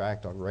him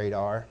tracked on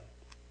radar,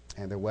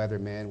 and the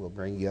weatherman will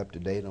bring you up to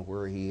date on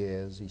where he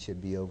is. He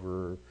should be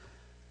over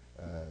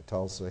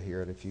Tulsa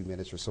here in a few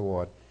minutes or so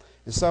on.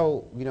 And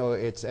so,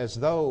 it's as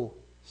though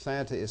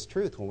Santa is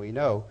truth when we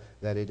know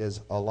that it is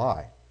a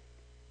lie.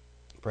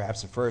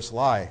 Perhaps the first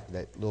lie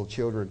that little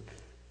children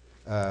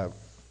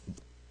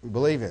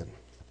believe in.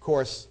 Of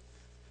course,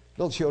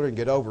 little children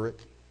get over it.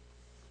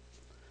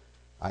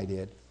 I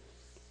did.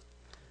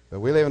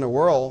 But we live in a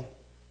world,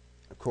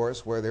 of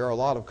course, where there are a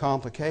lot of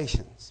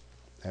complications.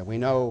 And we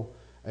know,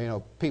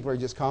 people are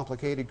just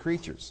complicated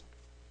creatures.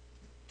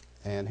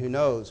 And who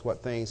knows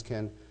what things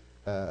can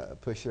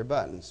push their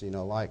buttons.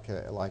 Like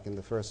in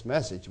the first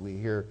message, we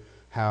hear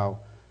how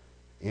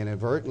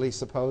inadvertently,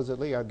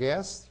 supposedly, I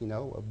guess,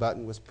 a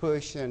button was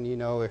pushed and,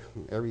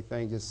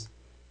 everything just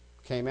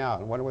came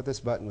out. I wonder what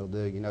this button will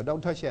do.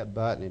 Don't touch that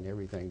button and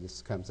everything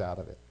just comes out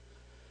of it.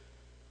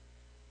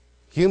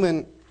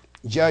 Human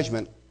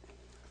judgment,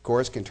 of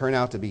course, can turn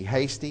out to be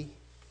hasty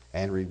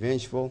and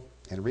revengeful,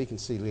 and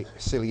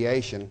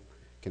reconciliation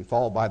can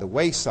fall by the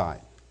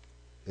wayside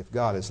if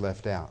God is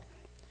left out.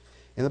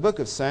 In the book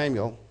of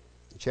Samuel,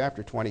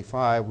 chapter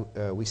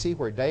 25, we see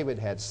where David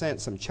had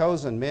sent some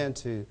chosen men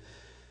to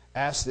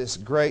ask this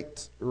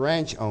great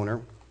ranch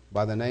owner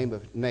by the name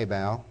of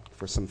Nabal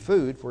for some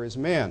food for his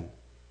men.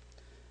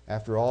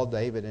 After all,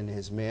 David and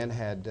his men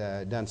had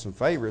done some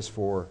favors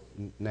for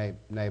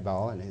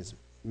Nabal and his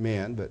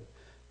men, but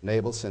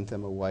Nabal sent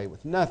them away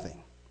with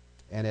nothing.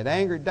 And it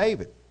angered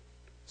David.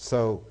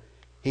 So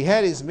he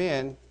had his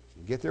men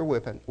get their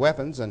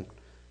weapons, and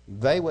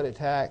they would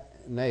attack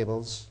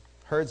Nabal's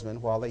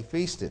herdsmen while they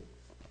feasted.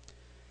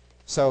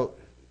 So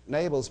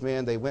Nabal's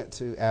men, they went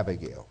to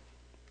Abigail.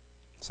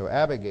 So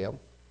Abigail,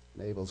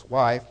 Nabal's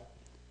wife,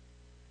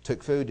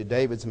 took food to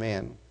David's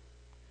men,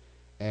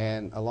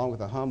 and along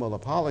with a humble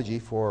apology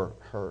for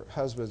her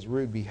husband's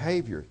rude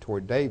behavior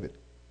toward David.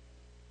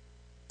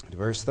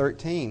 Verse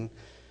 13,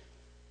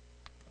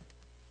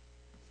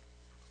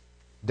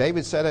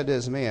 David said unto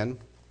his men,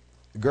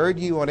 gird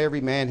you on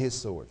every man his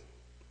sword.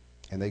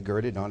 And they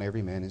girded on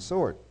every man his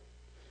sword.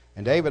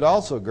 And David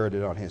also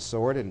girded on his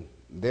sword, and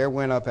there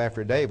went up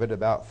after David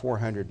about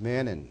 400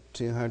 men, and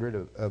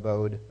 200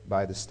 abode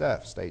by the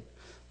stuff, stayed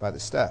by the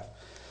stuff.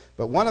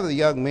 But one of the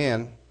young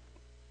men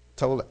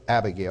told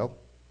Abigail,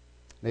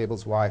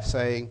 Nabal's wife,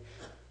 saying,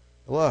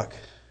 look,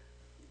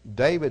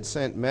 David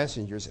sent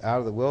messengers out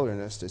of the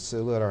wilderness to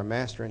salute our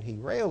master, and he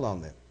railed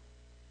on them.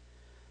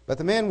 But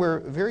the men were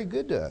very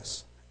good to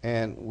us,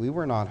 and we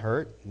were not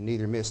hurt,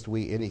 neither missed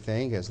we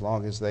anything as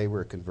long as they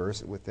were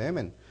conversant with them,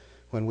 and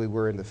when we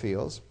were in the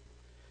fields.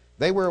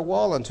 They were a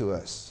wall unto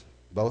us,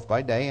 both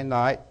by day and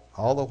night,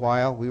 all the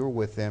while we were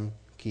with them,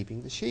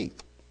 keeping the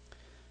sheep.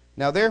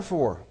 Now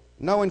therefore,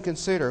 know and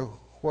consider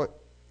what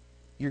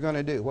you're going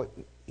to do, what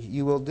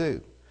you will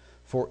do.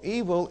 For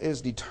evil is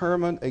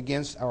determined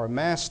against our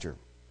master,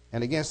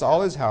 and against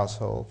all his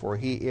household, for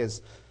he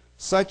is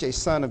such a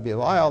son of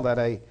Belial that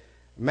a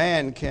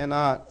man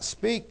cannot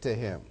speak to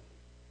him.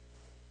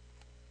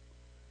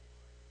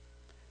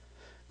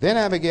 Then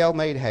Abigail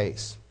made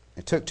haste,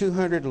 and took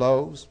 200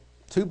 loaves,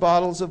 2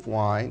 bottles of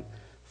wine,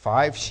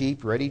 5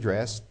 sheep ready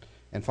dressed,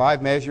 and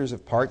 5 measures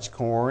of parched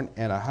corn,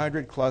 and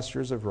 100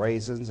 clusters of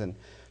raisins, and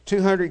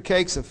 200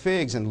 cakes of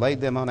figs, and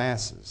laid them on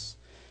asses.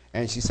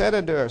 And she said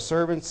unto her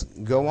servants,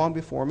 Go on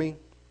before me.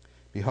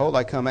 Behold,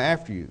 I come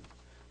after you.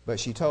 But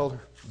she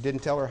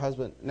didn't tell her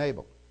husband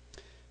Nabal.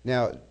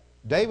 Now,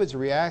 David's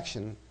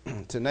reaction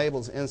to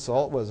Nabal's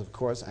insult was, of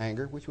course,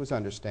 anger, which was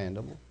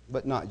understandable,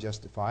 but not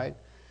justified.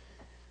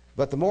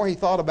 But the more he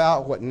thought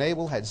about what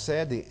Nabal had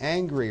said, the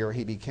angrier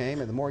he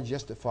became, and the more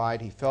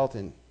justified he felt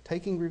in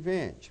taking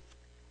revenge.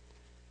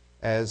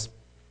 As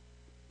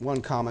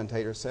one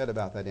commentator said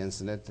about that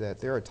incident, that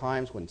there are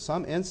times when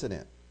some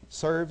incident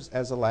serves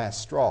as a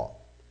last straw.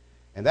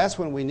 And that's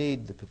when we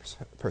need the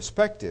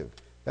perspective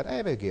that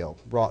Abigail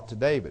brought to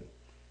David.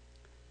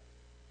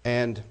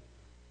 And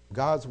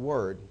God's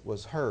word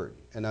was heard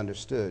and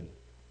understood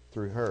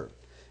through her.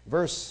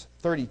 Verse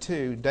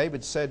 32,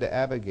 David said to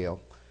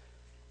Abigail,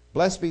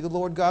 Blessed be the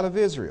Lord God of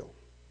Israel,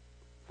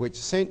 which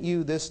sent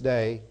you this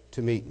day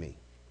to meet me.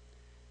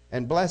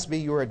 And blessed be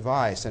your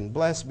advice, and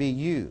blessed be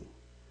you,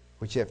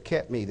 which have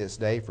kept me this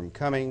day from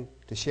coming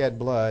to shed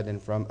blood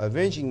and from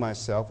avenging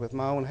myself with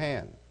my own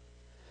hand.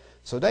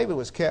 So David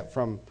was kept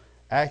from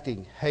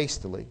acting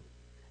hastily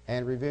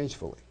and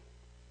revengefully.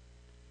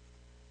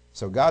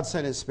 So God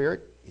sent his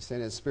spirit. He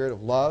sent his spirit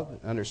of love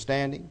and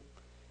understanding.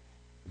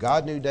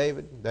 God knew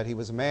David, that he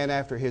was a man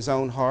after his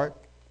own heart.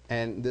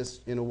 And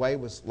this, in a way,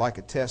 was like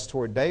a test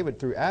toward David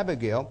through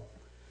Abigail.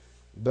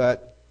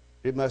 But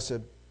it must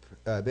have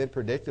been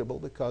predictable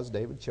because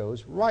David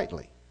chose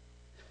rightly.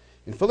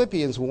 In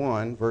Philippians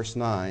 1, verse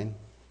 9,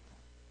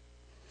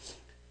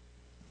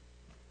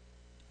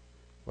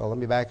 well, let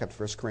me back up to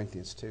 1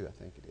 Corinthians 2, I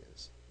think it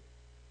is.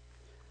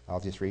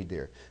 I'll just read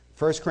there.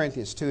 1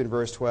 Corinthians 2 and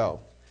verse 12.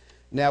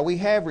 Now we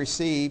have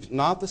received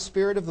not the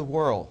spirit of the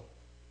world,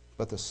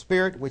 but the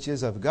Spirit which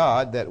is of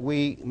God, that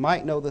we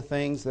might know the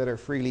things that are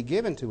freely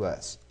given to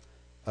us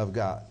of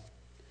God.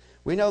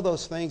 We know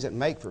those things that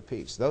make for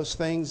peace, those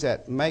things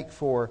that make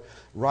for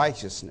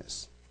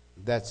righteousness,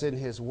 that's in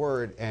His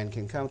Word and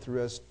can come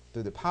through us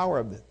through the power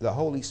of the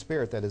Holy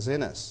Spirit that is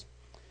in us.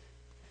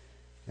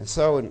 And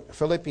so in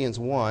Philippians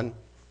 1,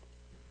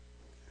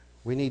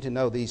 we need to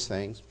know these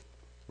things.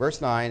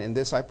 Verse 9, And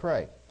this I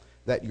pray,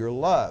 that your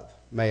love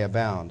may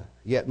abound,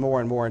 yet more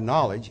and more in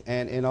knowledge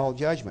and in all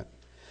judgment,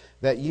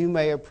 that you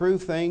may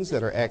approve things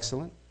that are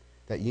excellent,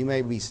 that you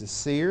may be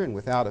sincere and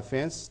without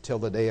offense till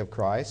the day of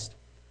Christ,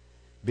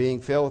 being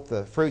filled with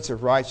the fruits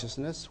of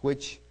righteousness,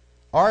 which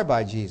are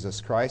by Jesus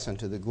Christ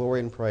unto the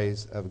glory and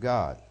praise of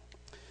God.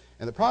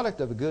 And the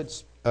product of a good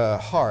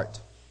heart,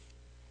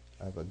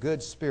 of a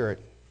good spirit,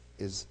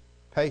 is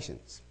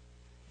patience,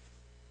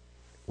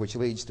 which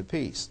leads to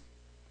peace.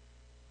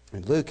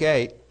 In Luke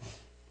 8,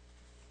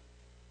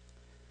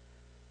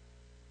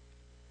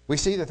 we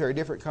see that there are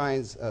different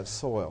kinds of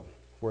soil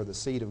where the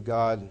seed of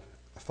God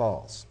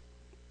falls.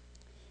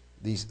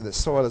 The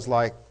soil is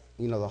like,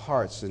 the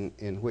hearts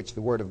in which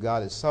the Word of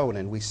God is sown.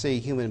 And we see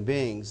human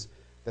beings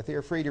that they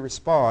are free to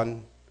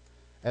respond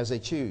as they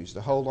choose,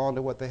 to hold on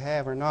to what they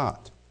have or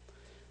not.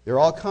 There are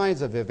all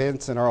kinds of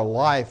events in our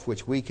life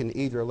which we can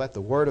either let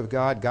the Word of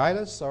God guide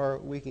us or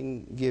we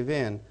can give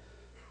in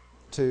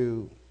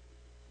to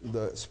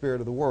the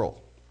spirit of the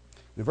world.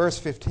 In verse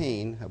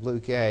 15 of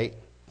Luke 8,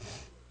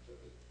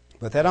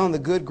 But that on the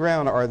good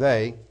ground are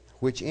they,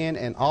 which in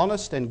an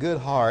honest and good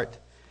heart,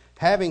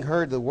 having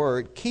heard the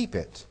word, keep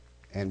it,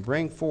 and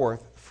bring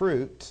forth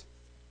fruit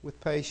with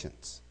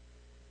patience.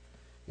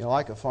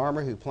 Like a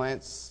farmer who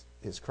plants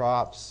his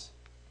crops,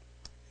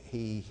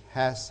 he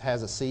has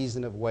a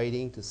season of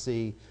waiting to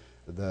see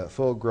the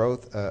full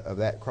growth of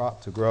that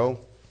crop to grow.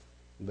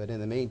 But in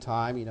the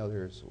meantime,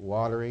 there's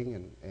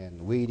watering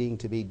and weeding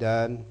to be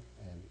done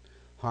and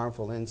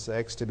harmful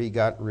insects to be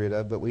gotten rid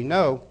of. But we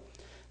know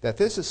that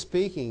this is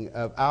speaking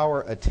of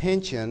our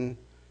attention,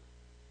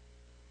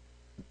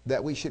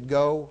 that we should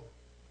go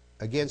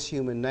against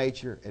human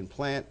nature and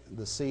plant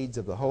the seeds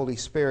of the Holy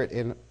Spirit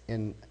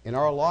in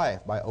our life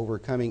by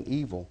overcoming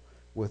evil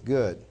with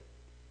good.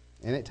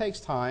 And it takes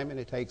time, and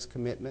it takes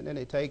commitment, and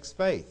it takes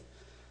faith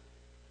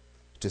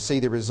to see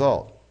the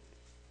result.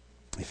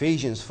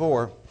 Ephesians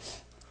 4,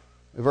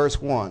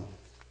 verse 1.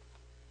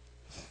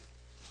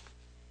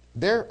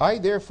 I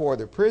therefore,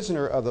 the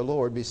prisoner of the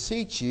Lord,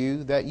 beseech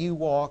you that you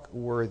walk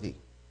worthy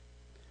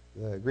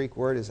The Greek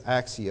word is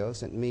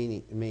axios. It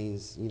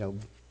means,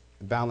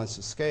 balance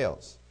of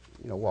scales.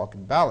 Walk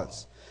in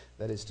balance.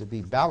 That is to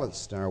be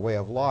balanced in our way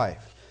of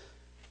life,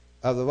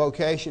 of the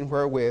vocation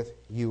wherewith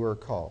you are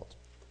called.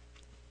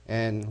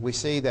 And we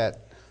see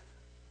that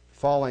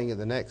falling in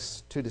the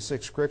next 2 to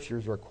 6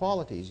 scriptures are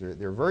qualities,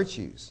 they're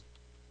virtues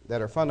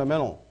that are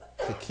fundamental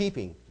to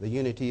keeping the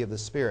unity of the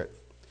Spirit.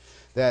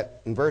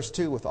 That in verse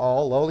 2, with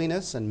all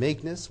lowliness and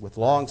meekness, with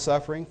long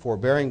suffering,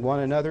 forbearing one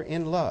another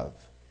in love,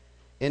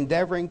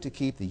 endeavoring to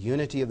keep the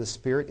unity of the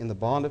Spirit in the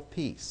bond of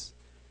peace.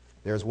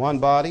 There is one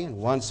body and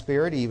one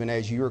Spirit, even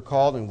as you are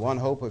called in one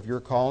hope of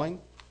your calling,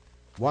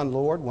 one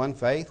Lord, one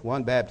faith,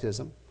 one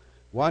baptism,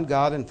 one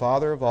God and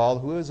Father of all,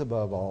 who is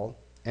above all,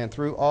 and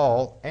through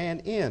all,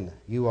 and in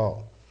you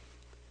all.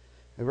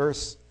 In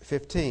verse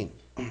 15,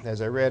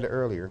 as I read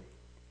earlier,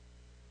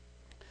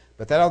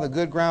 but that on the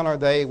good ground are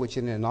they which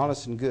in an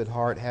honest and good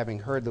heart, having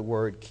heard the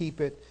word,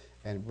 keep it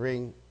and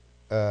bring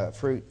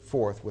fruit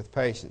forth with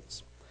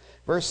patience.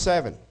 Verse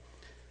 7,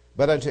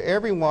 but unto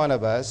every one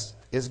of us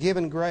is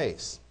given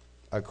grace,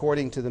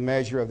 according to the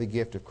measure of the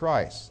gift of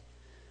Christ.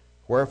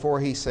 Wherefore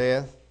he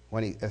saith,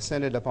 when he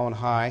ascended upon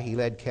high, he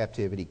led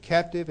captivity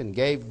captive and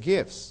gave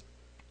gifts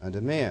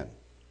unto men.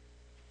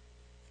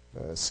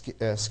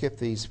 Skip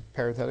these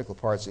parenthetical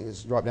parts and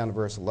just drop down to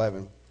verse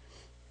 11.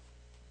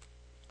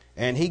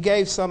 And he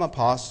gave some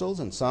apostles,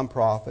 and some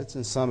prophets,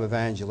 and some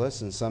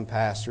evangelists, and some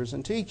pastors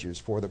and teachers,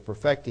 for the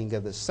perfecting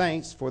of the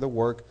saints, for the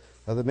work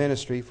of the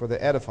ministry, for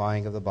the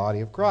edifying of the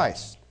body of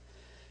Christ,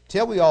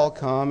 till we all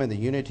come in the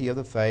unity of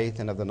the faith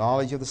and of the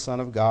knowledge of the Son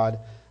of God,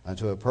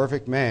 unto a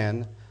perfect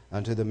man,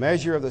 unto the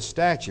measure of the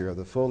stature of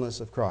the fullness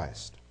of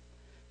Christ,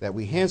 that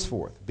we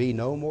henceforth be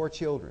no more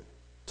children,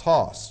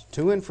 tossed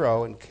to and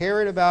fro, and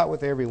carried about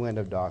with every wind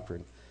of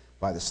doctrine,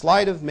 by the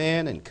sleight of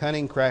men and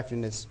cunning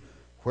craftiness,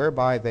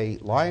 whereby they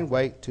lie in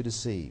wait to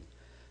deceive.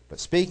 But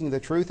speaking the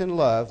truth in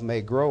love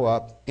may grow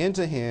up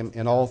into him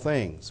in all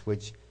things,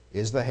 which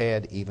is the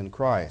head, even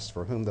Christ,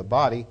 for whom the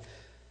body,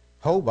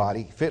 whole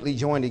body, fitly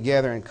joined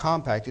together and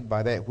compacted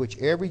by that which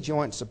every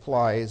joint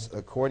supplies,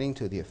 according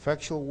to the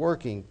effectual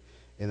working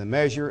in the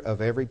measure of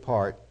every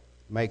part,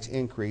 makes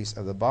increase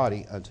of the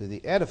body unto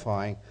the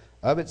edifying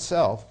of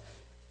itself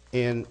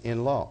in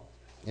love.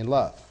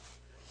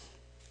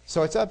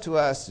 So it's up to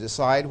us to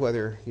decide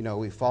whether,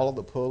 we follow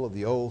the pull of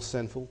the old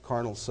sinful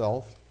carnal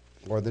self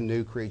or the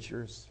new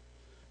creature's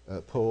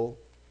pull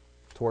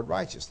toward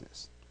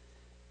righteousness.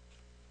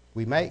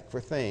 We make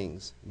for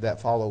things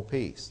that follow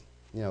peace.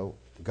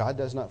 God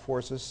does not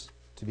force us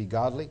to be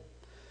godly,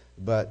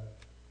 but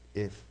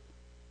if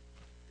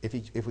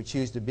we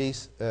choose to be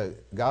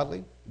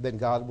godly, then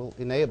God will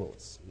enable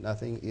us.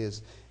 Nothing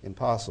is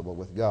impossible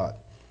with God.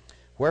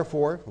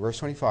 Wherefore, verse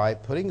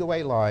 25, putting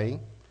away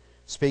lying,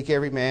 speak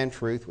every man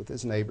truth with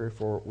his neighbor,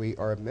 for we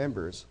are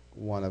members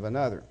one of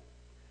another.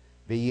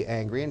 Be ye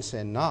angry and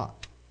sin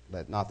not.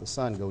 Let not the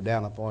sun go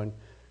down upon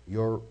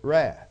your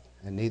wrath,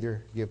 and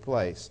neither give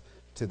place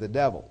to the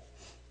devil.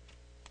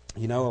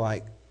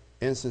 Like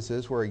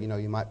instances where,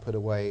 you might put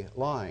away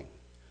lying.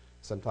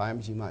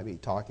 Sometimes you might be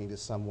talking to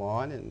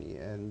someone,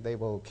 and they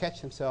will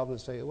catch themselves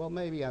and say, well,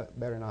 maybe I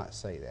better not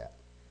say that,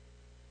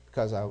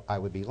 because I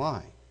would be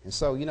lying. And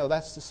so,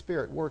 that's the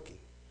Spirit working.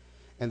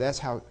 And that's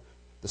how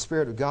the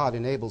Spirit of God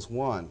enables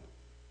one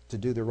to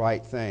do the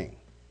right thing,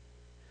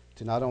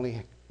 to not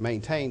only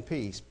maintain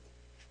peace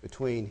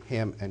between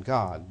him and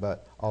God,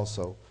 but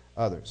also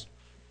others.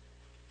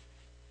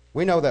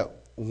 We know that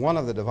one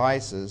of the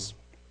devices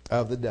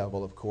of the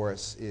devil, of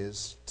course,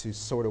 is to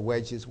sort of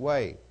wedge his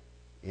way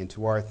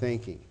into our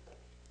thinking.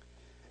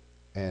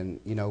 And,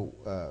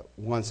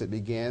 once it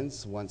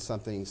begins, once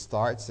something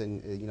starts,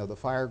 and, the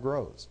fire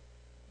grows.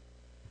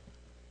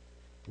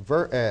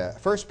 1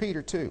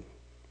 Peter 2.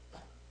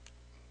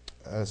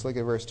 Let's look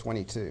at verse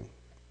 22.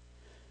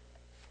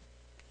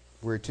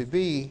 We're to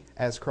be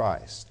as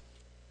Christ.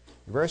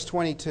 Verse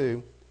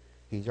 22,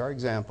 he's our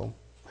example,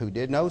 who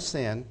did no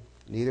sin,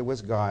 neither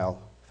was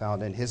guile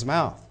found in his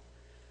mouth,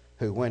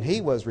 who when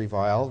he was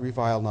reviled,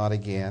 reviled not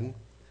again.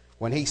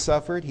 When he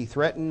suffered, he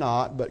threatened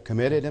not, but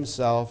committed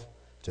himself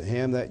to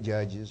him that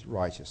judges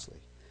righteously,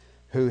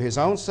 who his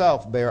own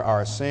self bare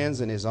our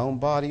sins in his own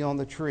body on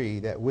the tree,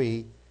 that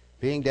we,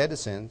 being dead to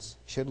sins,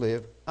 should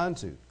live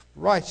unto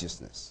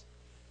righteousness,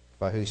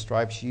 by whose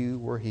stripes you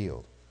were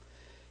healed.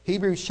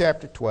 Hebrews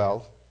chapter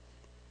 12.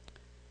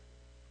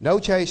 No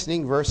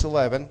chastening, verse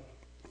 11,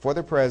 for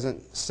the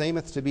present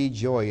seemeth to be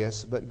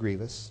joyous, but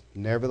grievous.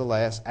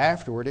 Nevertheless,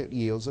 afterward it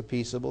yields a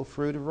peaceable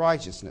fruit of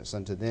righteousness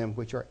unto them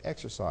which are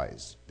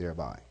exercised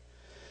thereby.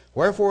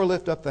 Wherefore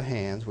lift up the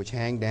hands which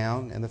hang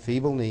down, and the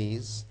feeble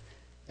knees,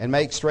 and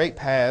make straight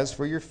paths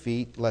for your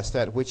feet, lest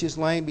that which is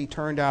lame be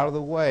turned out of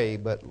the way,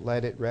 but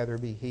let it rather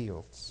be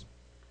healed.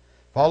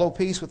 Follow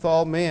peace with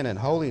all men and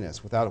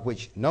holiness, without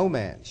which no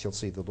man shall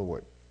see the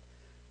Lord.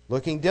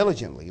 Looking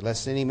diligently,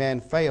 lest any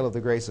man fail of the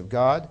grace of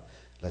God,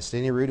 lest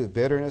any root of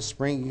bitterness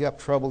springing up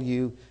trouble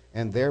you,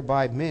 and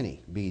thereby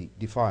many be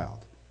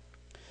defiled.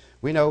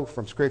 We know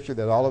from Scripture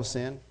that all of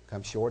sin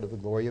comes short of the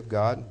glory of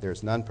God. There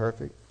is none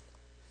perfect.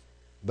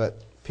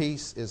 But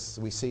peace is,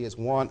 we see, is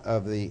one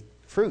of the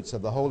fruits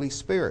of the Holy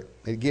Spirit.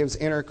 It gives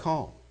inner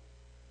calm.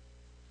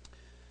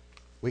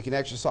 We can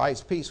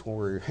exercise peace when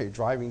we're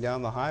driving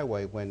down the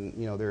highway when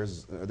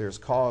there's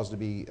cause to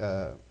be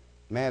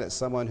mad at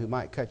someone who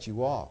might cut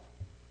you off.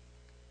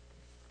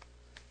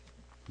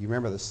 You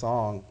remember the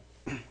song,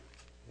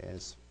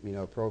 as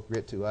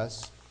appropriate to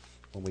us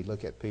when we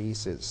look at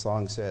peace. The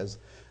song says,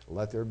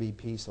 "Let there be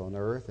peace on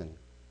earth, and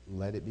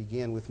let it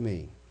begin with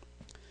me."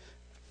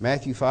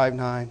 Matthew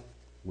 5:9,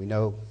 we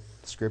know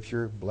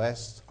Scripture,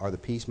 "Blessed are the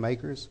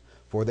peacemakers,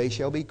 for they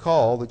shall be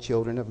called the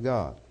children of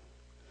God."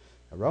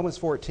 Now, Romans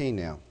 14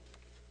 now,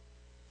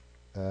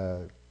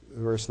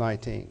 verse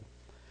 19.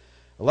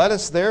 "Let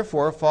us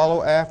therefore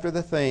follow after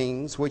the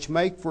things which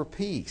make for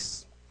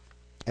peace,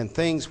 and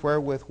things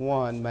wherewith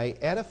one may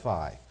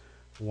edify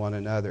one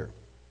another."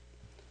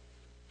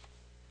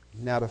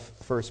 Now to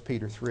 1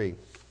 Peter 3.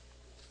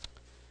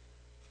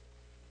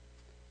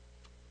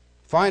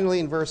 "Finally,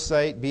 in verse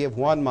 8, be of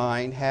one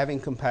mind, having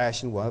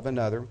compassion one of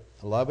another,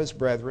 love as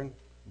brethren,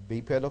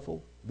 be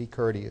pitiful, be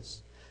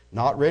courteous,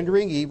 not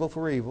rendering evil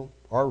for evil,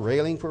 or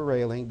railing for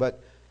railing,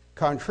 but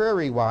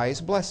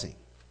contrariwise blessing,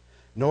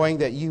 knowing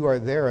that you are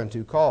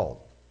thereunto called,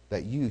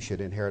 that you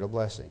should inherit a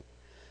blessing.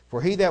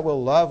 For he that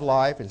will love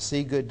life and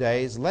see good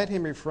days, let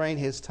him refrain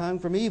his tongue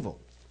from evil,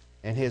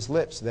 and his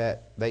lips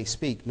that they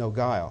speak no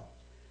guile.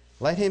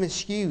 Let him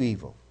eschew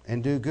evil,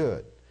 and do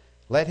good.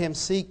 Let him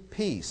seek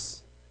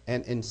peace,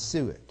 and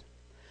ensue it.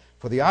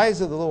 For the eyes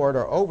of the Lord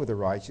are over the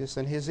righteous,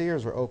 and his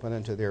ears are open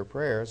unto their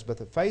prayers, but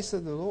the face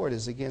of the Lord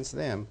is against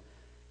them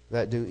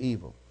that do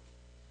evil."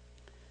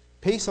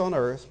 Peace on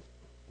earth,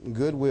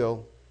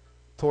 goodwill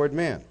toward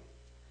men.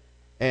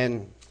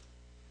 And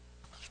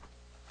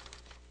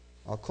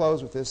I'll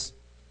close with this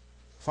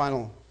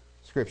final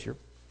scripture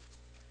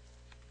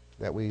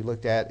that we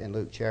looked at in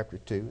Luke chapter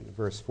 2,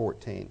 verse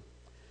 14.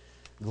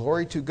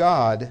 "Glory to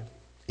God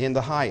in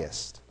the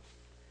highest,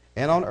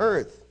 and on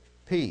earth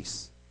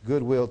peace,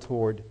 goodwill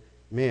toward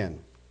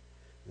men."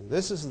 And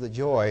this is the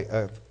joy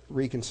of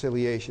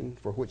reconciliation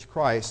for which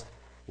Christ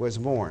was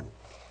born.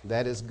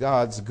 That is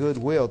God's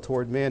goodwill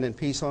toward men and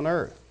peace on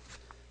earth.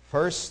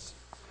 First,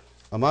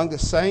 among the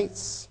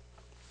saints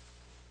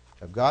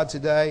of God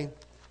today,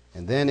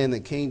 and then in the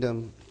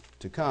kingdom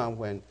to come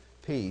when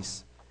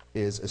peace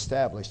is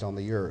established on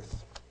the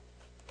earth.